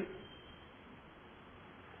அறியாதவர்கள்,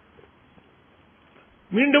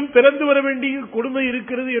 மீண்டும் பிறந்து வர வேண்டிய கொடுமை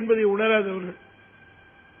இருக்கிறது என்பதை உணராதவர்கள்.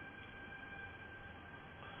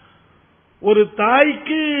 ஒரு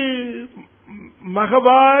தாய்க்கு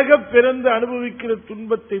மகவாக பிறந்து அனுபவிக்கிற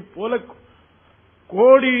துன்பத்தை போல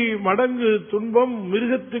கோடி மடங்கு துன்பம்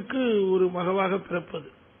மிருகத்துக்கு ஒரு மகவாக பிறப்பது.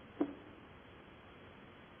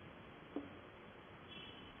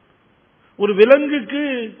 ஒரு விலங்குக்கு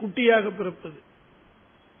குட்டியாக பிறப்பது.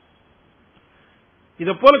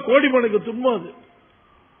 இதை போல கோடி மடங்கு துன்பம். அது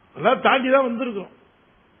எல்லாம் தாண்டிதான் வந்திருக்கோம்.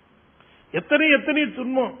 எத்தனை எத்தனை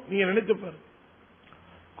துன்பம் நீங்க நினைத்து பாருங்க.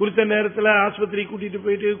 குறித்த நேரத்தில் ஆஸ்பத்திரி கூட்டிட்டு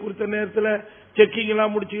போயிட்டு, குறித்த நேரத்தில் செக்கிங்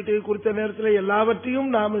எல்லாம் முடிச்சுக்கிட்டு, குறித்த நேரத்தில் எல்லாவற்றையும்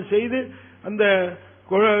நாம செய்து, அந்த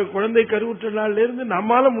குழந்தை கருவுற்ற நாள்ல இருந்து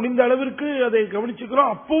நம்மால முடிந்த அளவிற்கு அதை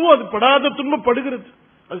கவனிச்சுக்கிறோம். அப்பவும் அது படாத துன்பப்படுகிறது.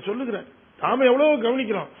 அது சொல்லுகிறார், நாம எவ்வளவு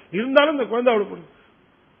கவனிக்கிறோம், இருந்தாலும் இந்த குழந்தை அவ்வளவு படுது.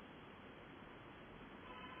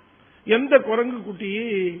 எந்த குரங்கு குட்டி,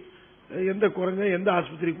 எந்த குரங்க எந்த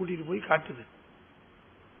ஆஸ்பத்திரி கூட்டிட்டு போய் காட்டுது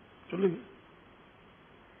சொல்லுங்க?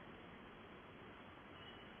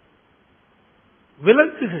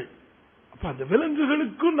 விலங்குகள். அப்ப அந்த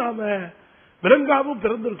விலங்குகளுக்கும் நாம விலங்காவும்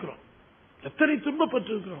பிறந்திருக்கிறோம். எத்தனை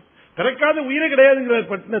துன்பப்பட்டிருக்கிறோம். பிறக்காத உயிரே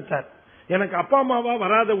கிடையாதுங்கிறார் பட்டினத்தார். எனக்கு அப்பா அம்மாவா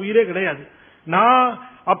வராத உயிரே கிடையாது, நான்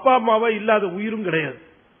அப்பா அம்மாவா இல்லாத உயிரும் கிடையாது.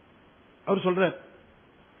 அவர் சொல்றார்,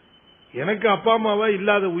 எனக்கு அப்பா அம்மாவா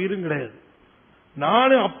இல்லாத உயிரும் கிடையாது,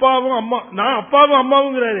 நானும் அப்பாவும் அம்மா, நான் அப்பாவும்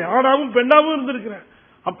அம்மாவும் கிடையாது, ஆணாவும் பெண்ணாவும் இருந்திருக்கிறேன்.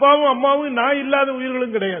 அப்பாவும் அம்மாவும் நான் இல்லாத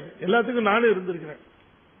உயிர்களும் கிடையாது, எல்லாத்துக்கும் நானும் இருந்திருக்கிறேன்.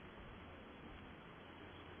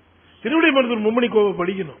 திருவிடைமருதூர் மும்மணி கோவை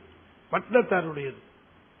படிக்கணும், பட்டினத்தாருடையது,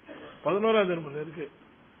 11ஆம் திருமுறையில் இருக்கு.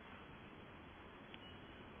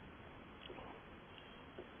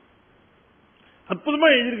 அற்புதமா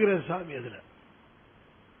எழுதியிருக்கிறார் சாமி அதுல.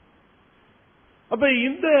 அப்ப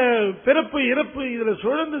இந்த பிறப்பு இறப்பு இதுல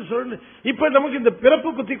சுழந்து இப்ப நமக்கு இந்த பிறப்பு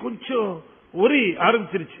பத்தி கொஞ்சம் ஒரி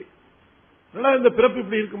ஆரம்பிச்சிருச்சு. இந்த பிறப்பு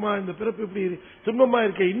இப்படி இருக்குமா, இந்த பிறப்பு இப்படி துன்பமா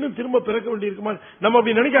இருக்க, இன்னும் திரும்ப பிறக்க வேண்டி இருக்குமா, நம்ம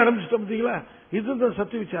அப்படி நினைக்க ஆரம்பிச்சிட்டோம். பார்த்தீங்களா, இதுதான்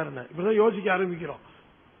சத்திய விசாரணை. இப்படிதான் யோசிக்க ஆரம்பிக்கிறோம்.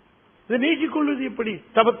 இதை நீக்கிக் கொள்வது எப்படி?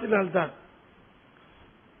 தபத்தினால்தான்.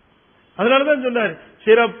 அதனாலதான் சொன்னார்,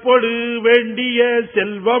 சிறப்பொடு வேண்டிய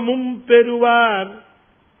செல்வமும் பெறுவார்.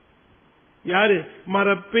 யாரு?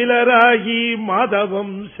 மரப்பிலராகி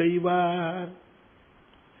மாதவம் செய்வார்.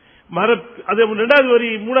 அது 2வது வரி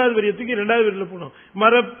 3வது வரியை தூக்கி 2வது வரியில போனோம்.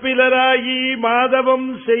 மரப்பிலராகி மாதவம்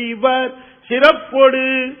செய்வார், சிறப்பொடு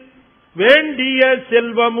வேண்டிய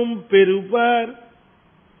செல்வமும் பெறுவார்.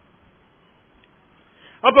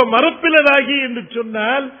 அப்ப மரப்பிலராகி என்று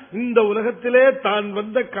சொன்னால் இந்த உலகத்திலே தான்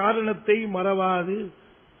வந்த காரணத்தை மறவாது,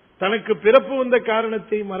 தனக்கு பிறப்பு வந்த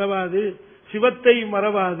காரணத்தை மறவாது, சிவத்தை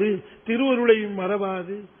மறவாது, திருவருளையும்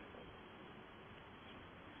மறவாது,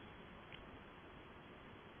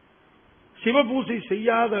 சிவபூசை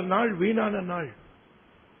செய்யாத நாள் வீணான நாள்.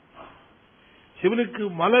 சிவனுக்கு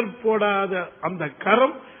மலர் போடாத அந்த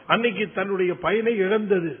கரம் அன்னைக்கு தன்னுடைய பயனை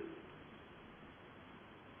இழந்தது.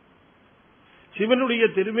 சிவனுடைய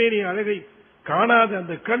திருமேனி அழகை காணாத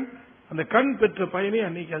அந்த கண் பெற்ற பயனை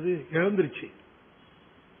அன்னைக்கு அது இழந்துருச்சு.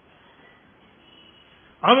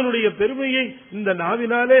 அவனுடைய பெருமையை இந்த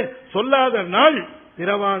நாவினாலே சொல்லாத நாள்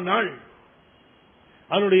பிறவா நாள்.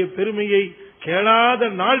 அவனுடைய பெருமையை கேளாத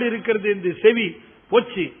நாள் இருக்கிறது என்று செவி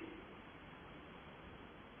போச்சு.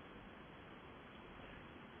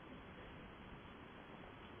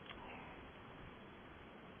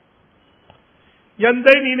 எந்த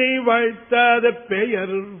நினைவாழ்த்தாத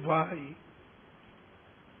பெயர் வாய்,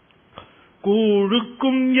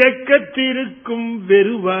 கூழுக்கும் எக்கத்திருக்கும்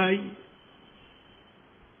வெறுவாய்,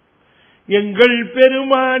 எங்கள்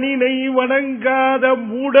பெருமானினை வணங்காத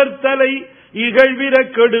மூடர் தலை, இகழ்விர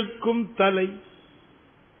கெடுக்கும் தலை,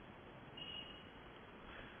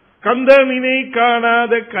 கந்தனினை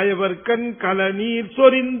காணாத கயவர்கண், கலநீர்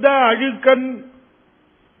சொரிந்த அழுக்கண்,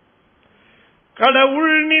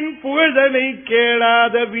 கடவுள் நின் புகழ்தனை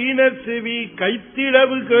கேளாத வீணர் செவி,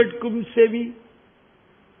 கைத்திடவு கேட்கும் செவி.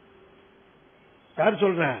 யார்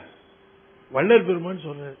சொல்ற? வள்ளல் பெருமான்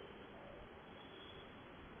சொல்ற.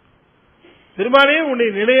 பெருமானே, உன்னை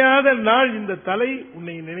நினையாத நாள் இந்த தலை,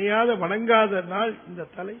 உன்னை நினையாத வணங்காத நாள் இந்த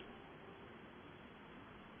தலை,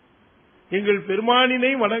 எங்கள்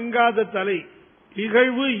பெருமானினை வணங்காத தலை,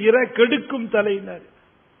 இகழ்வு இற கெடுக்கும் தலையினர்.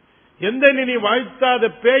 எந்த நினை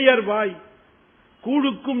வாழ்த்தாத பேயர் வாய்,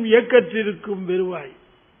 கூழுக்கும் ஏக்கற்றிருக்கும் வெறுவாய்.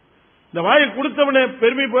 இந்த வாயை கொடுத்தவனை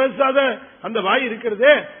பெருமை பேசாத அந்த வாய்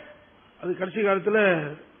இருக்கிறதே, அது கடைசி காலத்தில்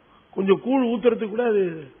கொஞ்சம் கூழ் ஊத்துறதுக்கு கூட அது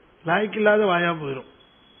லாய்க்கில்லாத வாயா போயிடும்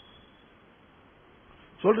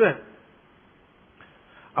சொல்ற.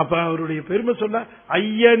 அப்ப அவருடைய பெருமை சொன்ன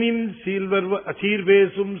ஐயனின்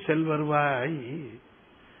சீர்வேசும் செல்வர்வாய்,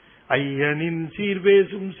 ஐயனின்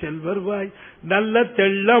சீர்வேசும் செல்வர்வாய், நல்ல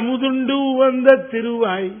தெள்ளமுதுண்டு வந்த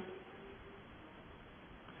திருவாய்,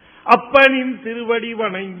 அப்பனின் திருவடி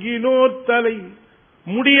வணங்கினோர் தலை,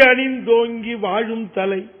 முடி அணிந்தோங்கி வாழும்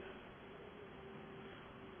தலை,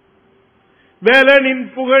 வேலனின்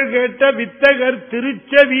புகழ் கேட்ட வித்தகர்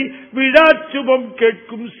திருச்செவி, விழாச்சுபம்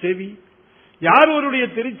கேட்கும் செவி. யார் அவருடைய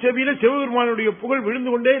திருச்செவியில சிவபெருமானுடைய புகழ் விழுந்து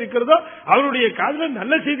கொண்டே இருக்கிறதோ அவருடைய காதில்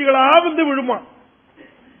நல்ல செய்திகளா வந்து விழுமா,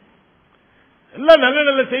 எல்லாம் நல்ல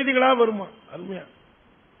நல்ல செய்திகளா வருமா. அருமையா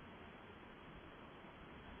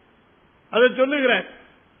அதை சொல்லுகிறேன்.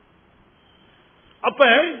 அப்ப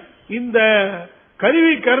இந்த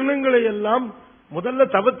கருவி கரணங்களை எல்லாம் முதல்ல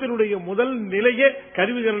தவத்தினுடைய முதல் நிலையே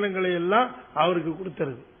கருவி கரணங்களை எல்லாம் அவருக்கு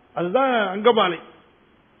கொடுத்துறது. அதுதான் அங்கமாலை.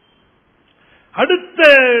 அடுத்த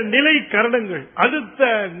நிலை கரணங்கள், அடுத்த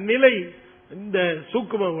நிலை இந்த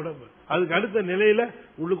சூக்கும உடம்பு, அதுக்கு அடுத்த நிலையில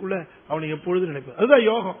உள்ளுக்குள்ள அவனை எப்பொழுது நினைப்பது. அதுதான்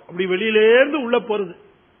யோகம். அப்படி வெளியிலேருந்து உள்ள போறது.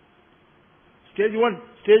 Stage 1,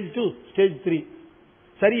 stage 2, stage 3.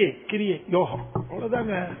 சரியே கிரியை யோகம்.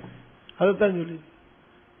 அவ்வளவுதாங்க. அதைத்தான் சொல்லி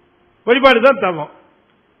வழிபாடுதான் தவம்.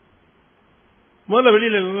 முதல்ல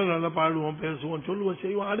வெளியில நல்லா பாடுவோம், பேசுவோம், சொல்லுவோம்,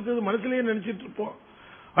 செய்வோம். அடுத்தது மனசுலயே நினைச்சிட்டு இருப்போம்.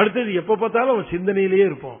 அடுத்தது எப்ப பார்த்தாலும் அவன் சிந்தனையிலேயே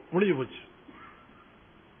இருப்போம். முடிஞ்சு போச்சு.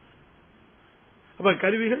 அப்ப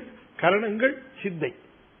கருவிகள், கரணங்கள், சித்தை,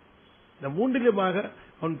 இந்த மூன்றிலுமாக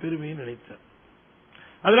அவன் பெருமையை நினைத்தான்.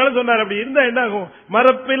 அதனால சொன்னார், அப்படி இருந்தா என்ன ஆகும்?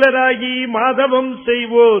 மரப்பிலராகி மாதவம்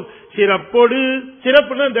செய்வோர் சிறப்போடு,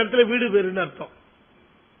 சிறப்புன்னா இந்த இடத்துல வீடு பேருன்னு அர்த்தம்.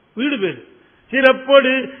 வீடு பேரு.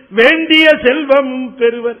 சிறப்போடு வேண்டிய செல்வம்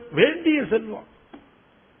பெறுவர். வேண்டிய செல்வம்,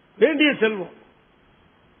 வேண்டிய செல்வம்.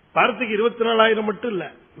 வாரத்துக்கு 24,000 மட்டும் இல்ல,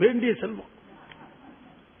 வேண்டிய செல்வம்,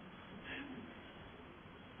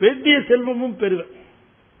 வேண்டிய செல்வமும் பெறுவர்.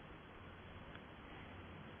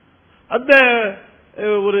 அந்த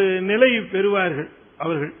ஒரு நிலை பெறுவார்கள்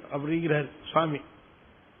அவர்கள் அப்படிங்கிறார் சுவாமி.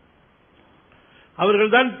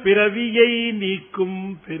 அவர்கள்தான் பிறவியை நீக்கும்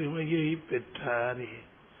பெருமையை பெற்றாரே.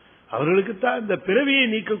 அவர்களுக்குத்தான் இந்த பிறவியை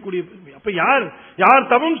நீக்கக்கூடிய பெருமை. அப்ப யார்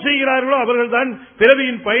தவம் செய்கிறார்களோ அவர்கள் தான்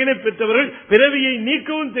பிறவியின் பயனை பெற்றவர்கள், பிறவியை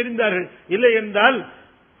நீக்கவும் தெரிந்தார்கள். இல்லை என்றால்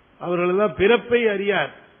அவர்களெல்லாம் பிறப்பை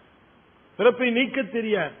அறியார், பிறப்பை நீக்க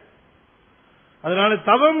தெரியார். அதனால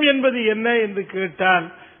தவம் என்பது என்ன என்று கேட்டால்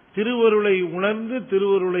திருவருளை உணர்ந்து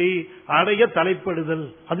திருவருளை அடைய தலைப்படுதல்,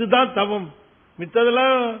 அதுதான் தவம்.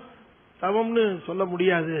 மித்ததெல்லாம் தவம்னு சொல்ல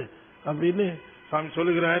முடியாது அப்படின்னு சாமி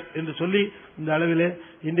சொல்லுகிறார் என்று சொல்லி இந்த அளவில்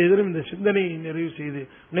இன்றைய தினம் இந்த சிந்தனையை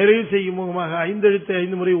நிறைவு செய்யும் முகமாக 5 எழுத்தை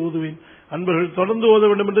 5 முறை ஓதுவேன். அன்பர்கள் தொடர்ந்து ஓத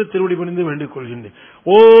வேண்டும் என்று திருவடி பணிந்து வேண்டிக் கொள்கின்றேன்.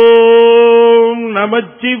 ஓம்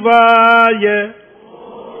நமச்சிவாய.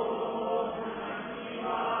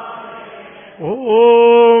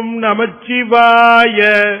 ஓம் நமச்சிவாய.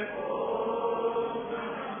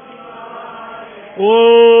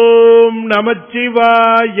 ஓம்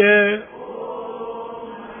நமச்சிவாய.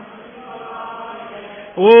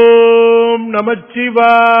 ஓம்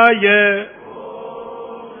நமச்சிவாய.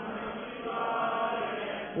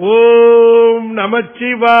 ஓம்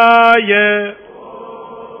நமச்சிவாய.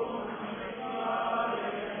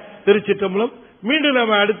 திருச்சிற்றம்பலம். மீண்டும்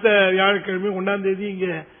நம்ம அடுத்த வியாழக்கிழமை 1ஆம் தேதி இங்க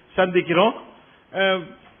சந்திக்கிறோம்.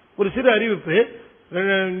 ஒரு சிறு அறிவிப்பு.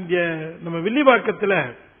 இங்க நம்ம வில்லிவாக்கத்தில்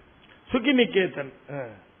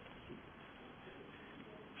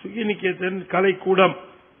சுகிநிகேதன் கலைக்கூடம்,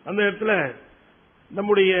 அந்த இடத்துல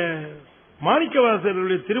நம்முடைய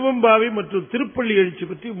மாணிக்கவாசகருடைய திருவம்பாவை மற்றும் திருப்பள்ளி எழுச்சி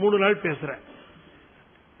பற்றி 3 நாள் பேசுறேன்.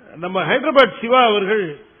 நம்ம ஹைதராபாத் சிவா அவர்கள்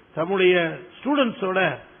தம்முடைய ஸ்டூடெண்ட்ஸோட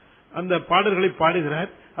அந்த பாடல்களை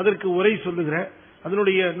பாடுகிறார். அதற்கு உரை சொல்லுகிறார்,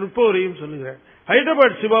 அதனுடைய நுட்ப உரையும் சொல்லுகிறார்.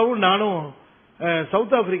 ஹைதராபாத் சிவாவும் நானும்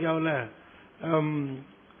சவுத் ஆப்பிரிக்காவில்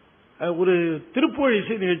ஒரு திருப்புகழ்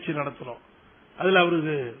இசை நிகழ்ச்சி நடத்தினோம். அதுல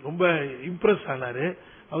அவருக்கு ரொம்ப இம்ப்ரெஸ் ஆனாரு.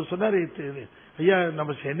 அவர் சொன்னாரு, ஐயா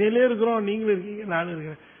நம்ம சென்னையிலே இருக்கிறோம், நீங்களும் இருக்கீங்க, நானும்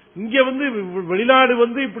இருக்கிறேன், இங்க வந்து வெளிநாடு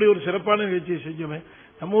வந்து இப்படி ஒரு சிறப்பான நிகழ்ச்சியை செஞ்சோமே,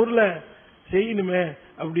 நம்ம ஊர்ல செய்யணுமே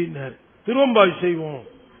அப்படின்னாரு. திருவம்பாவை செய்வோம்,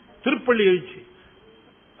 திருப்பள்ளி எழுச்சி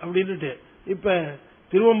அப்படின்னுட்டு. இப்ப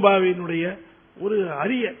திருவம்பாவினுடைய ஒரு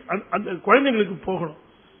அரிய அந்த குழந்தைங்களுக்கு போகணும்.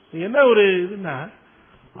 என்ன ஒரு இதுன்னா,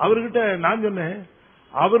 அவர்கிட்ட நான் சொன்னேன்,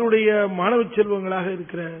 அவருடைய மாணவ செல்வங்களாக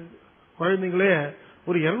இருக்கிற குழந்தைங்களே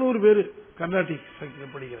ஒரு 200 பேர் கர்நாடிக்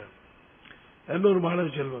படிக்கிறார். 200 மாணவ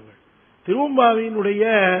செல்வங்கள். திருவம்பாவினுடைய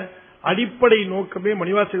அடிப்படை நோக்கமே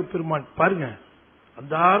மணிவாசக பெருமான் பாருங்க,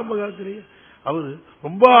 அந்த ஆரம்ப காலத்திலேயே அவர்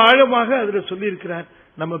ரொம்ப ஆழமாக அதுல சொல்லி இருக்கிறார்.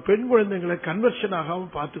 நம்ம பெண் குழந்தைங்களை கன்வர்ஷன் ஆகாம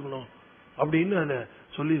பாத்துக்கணும் அப்படின்னு அதுல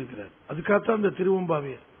சொல்லி இருக்கிறார். அதுக்காகத்தான் அந்த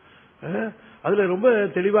திருவம்பாவிய அதுல ரொம்ப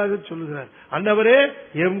தெளிவாக சொல்லுகிறார். அன்னவரே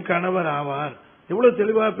எம் கணவர் ஆவார், எவ்வளவு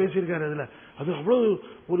தெளிவாக பேசியிருக்காரு அதுல. அது அவ்வளவு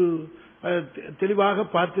ஒரு தெளிவாக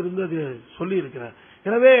பார்த்திருந்து அது சொல்லி இருக்கிறார்.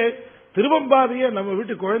 எனவே திருவம்பாவிய நம்ம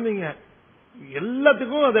வீட்டு குழந்தைங்க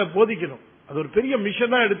எல்லாத்துக்கும் அதை போதிக்கணும். அது ஒரு பெரிய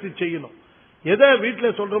மிஷனா எடுத்து செய்யணும். எதை வீட்டுல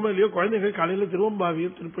சொல்றோமோ இல்லையோ, குழந்தைங்க காலையில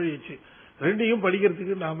திருவம்பாவியும் திருப்பழிச்சு 2ஐயும்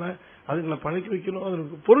படிக்கிறதுக்கு நாம அதுங்களை பழக்கி வைக்கணும்.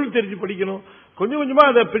 அதற்கு பொருள் தெரிஞ்சு படிக்கணும். கொஞ்சம் கொஞ்சமா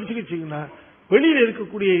அதை பிடிச்சுக்கிட்டீங்கன்னா வெளியில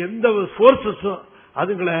இருக்கக்கூடிய எந்த போர்சஸும்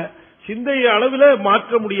அதுங்களை சிந்தைய அளவில்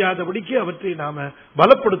மாற்ற முடியாதபடிக்கு அவற்றை நாம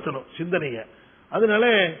பலப்படுத்தணும் சிந்தனைய. அதனால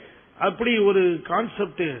அப்படி ஒரு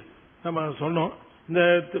கான்செப்ட் நம்ம சொன்னோம். இந்த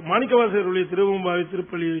மாணிக்கவாசகருடைய திருவம்பாவை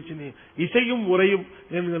திருப்பள்ளி எழுச்சி இசையும் உரையும்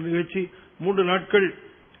என்கிற நிகழ்ச்சி 3 நாட்கள்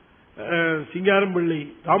சிங்காரம்பிள்ளை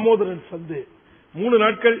தாமோதரன் சந்து 3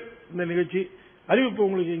 நாட்கள் இந்த நிகழ்ச்சி. அறிவிப்பு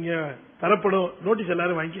உங்களுக்கு இங்க தரப்படும். நோட்டீஸ்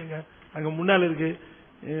எல்லாரும் வாங்கிக்கோங்க, அங்க முன்னால் இருக்கு,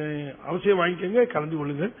 அவசியம் வாங்கிக்கோங்க, கலந்து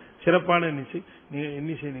கொள்ளுங்கள். சிறப்பான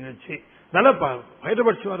இன்னிசை நிகழ்ச்சி. நல்லா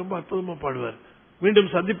ஹைதராபாத் சிவா ரொம்ப அற்புதமா பாடுவார்.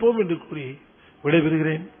 மீண்டும் சந்திப்போம் என்று கூறி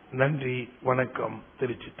விடைபெறுகிறேன். நன்றி, வணக்கம்.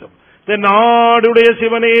 திருச்சித்தம். நாடுடைய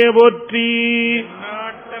சிவனே போற்றி,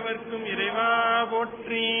 நாட்டவர்க்கும் இறைவா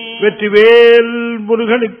போற்றி, வெற்றிவேல்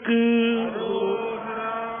முருகனுக்கு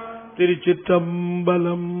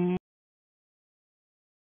திருச்சிற்றம்பலம்.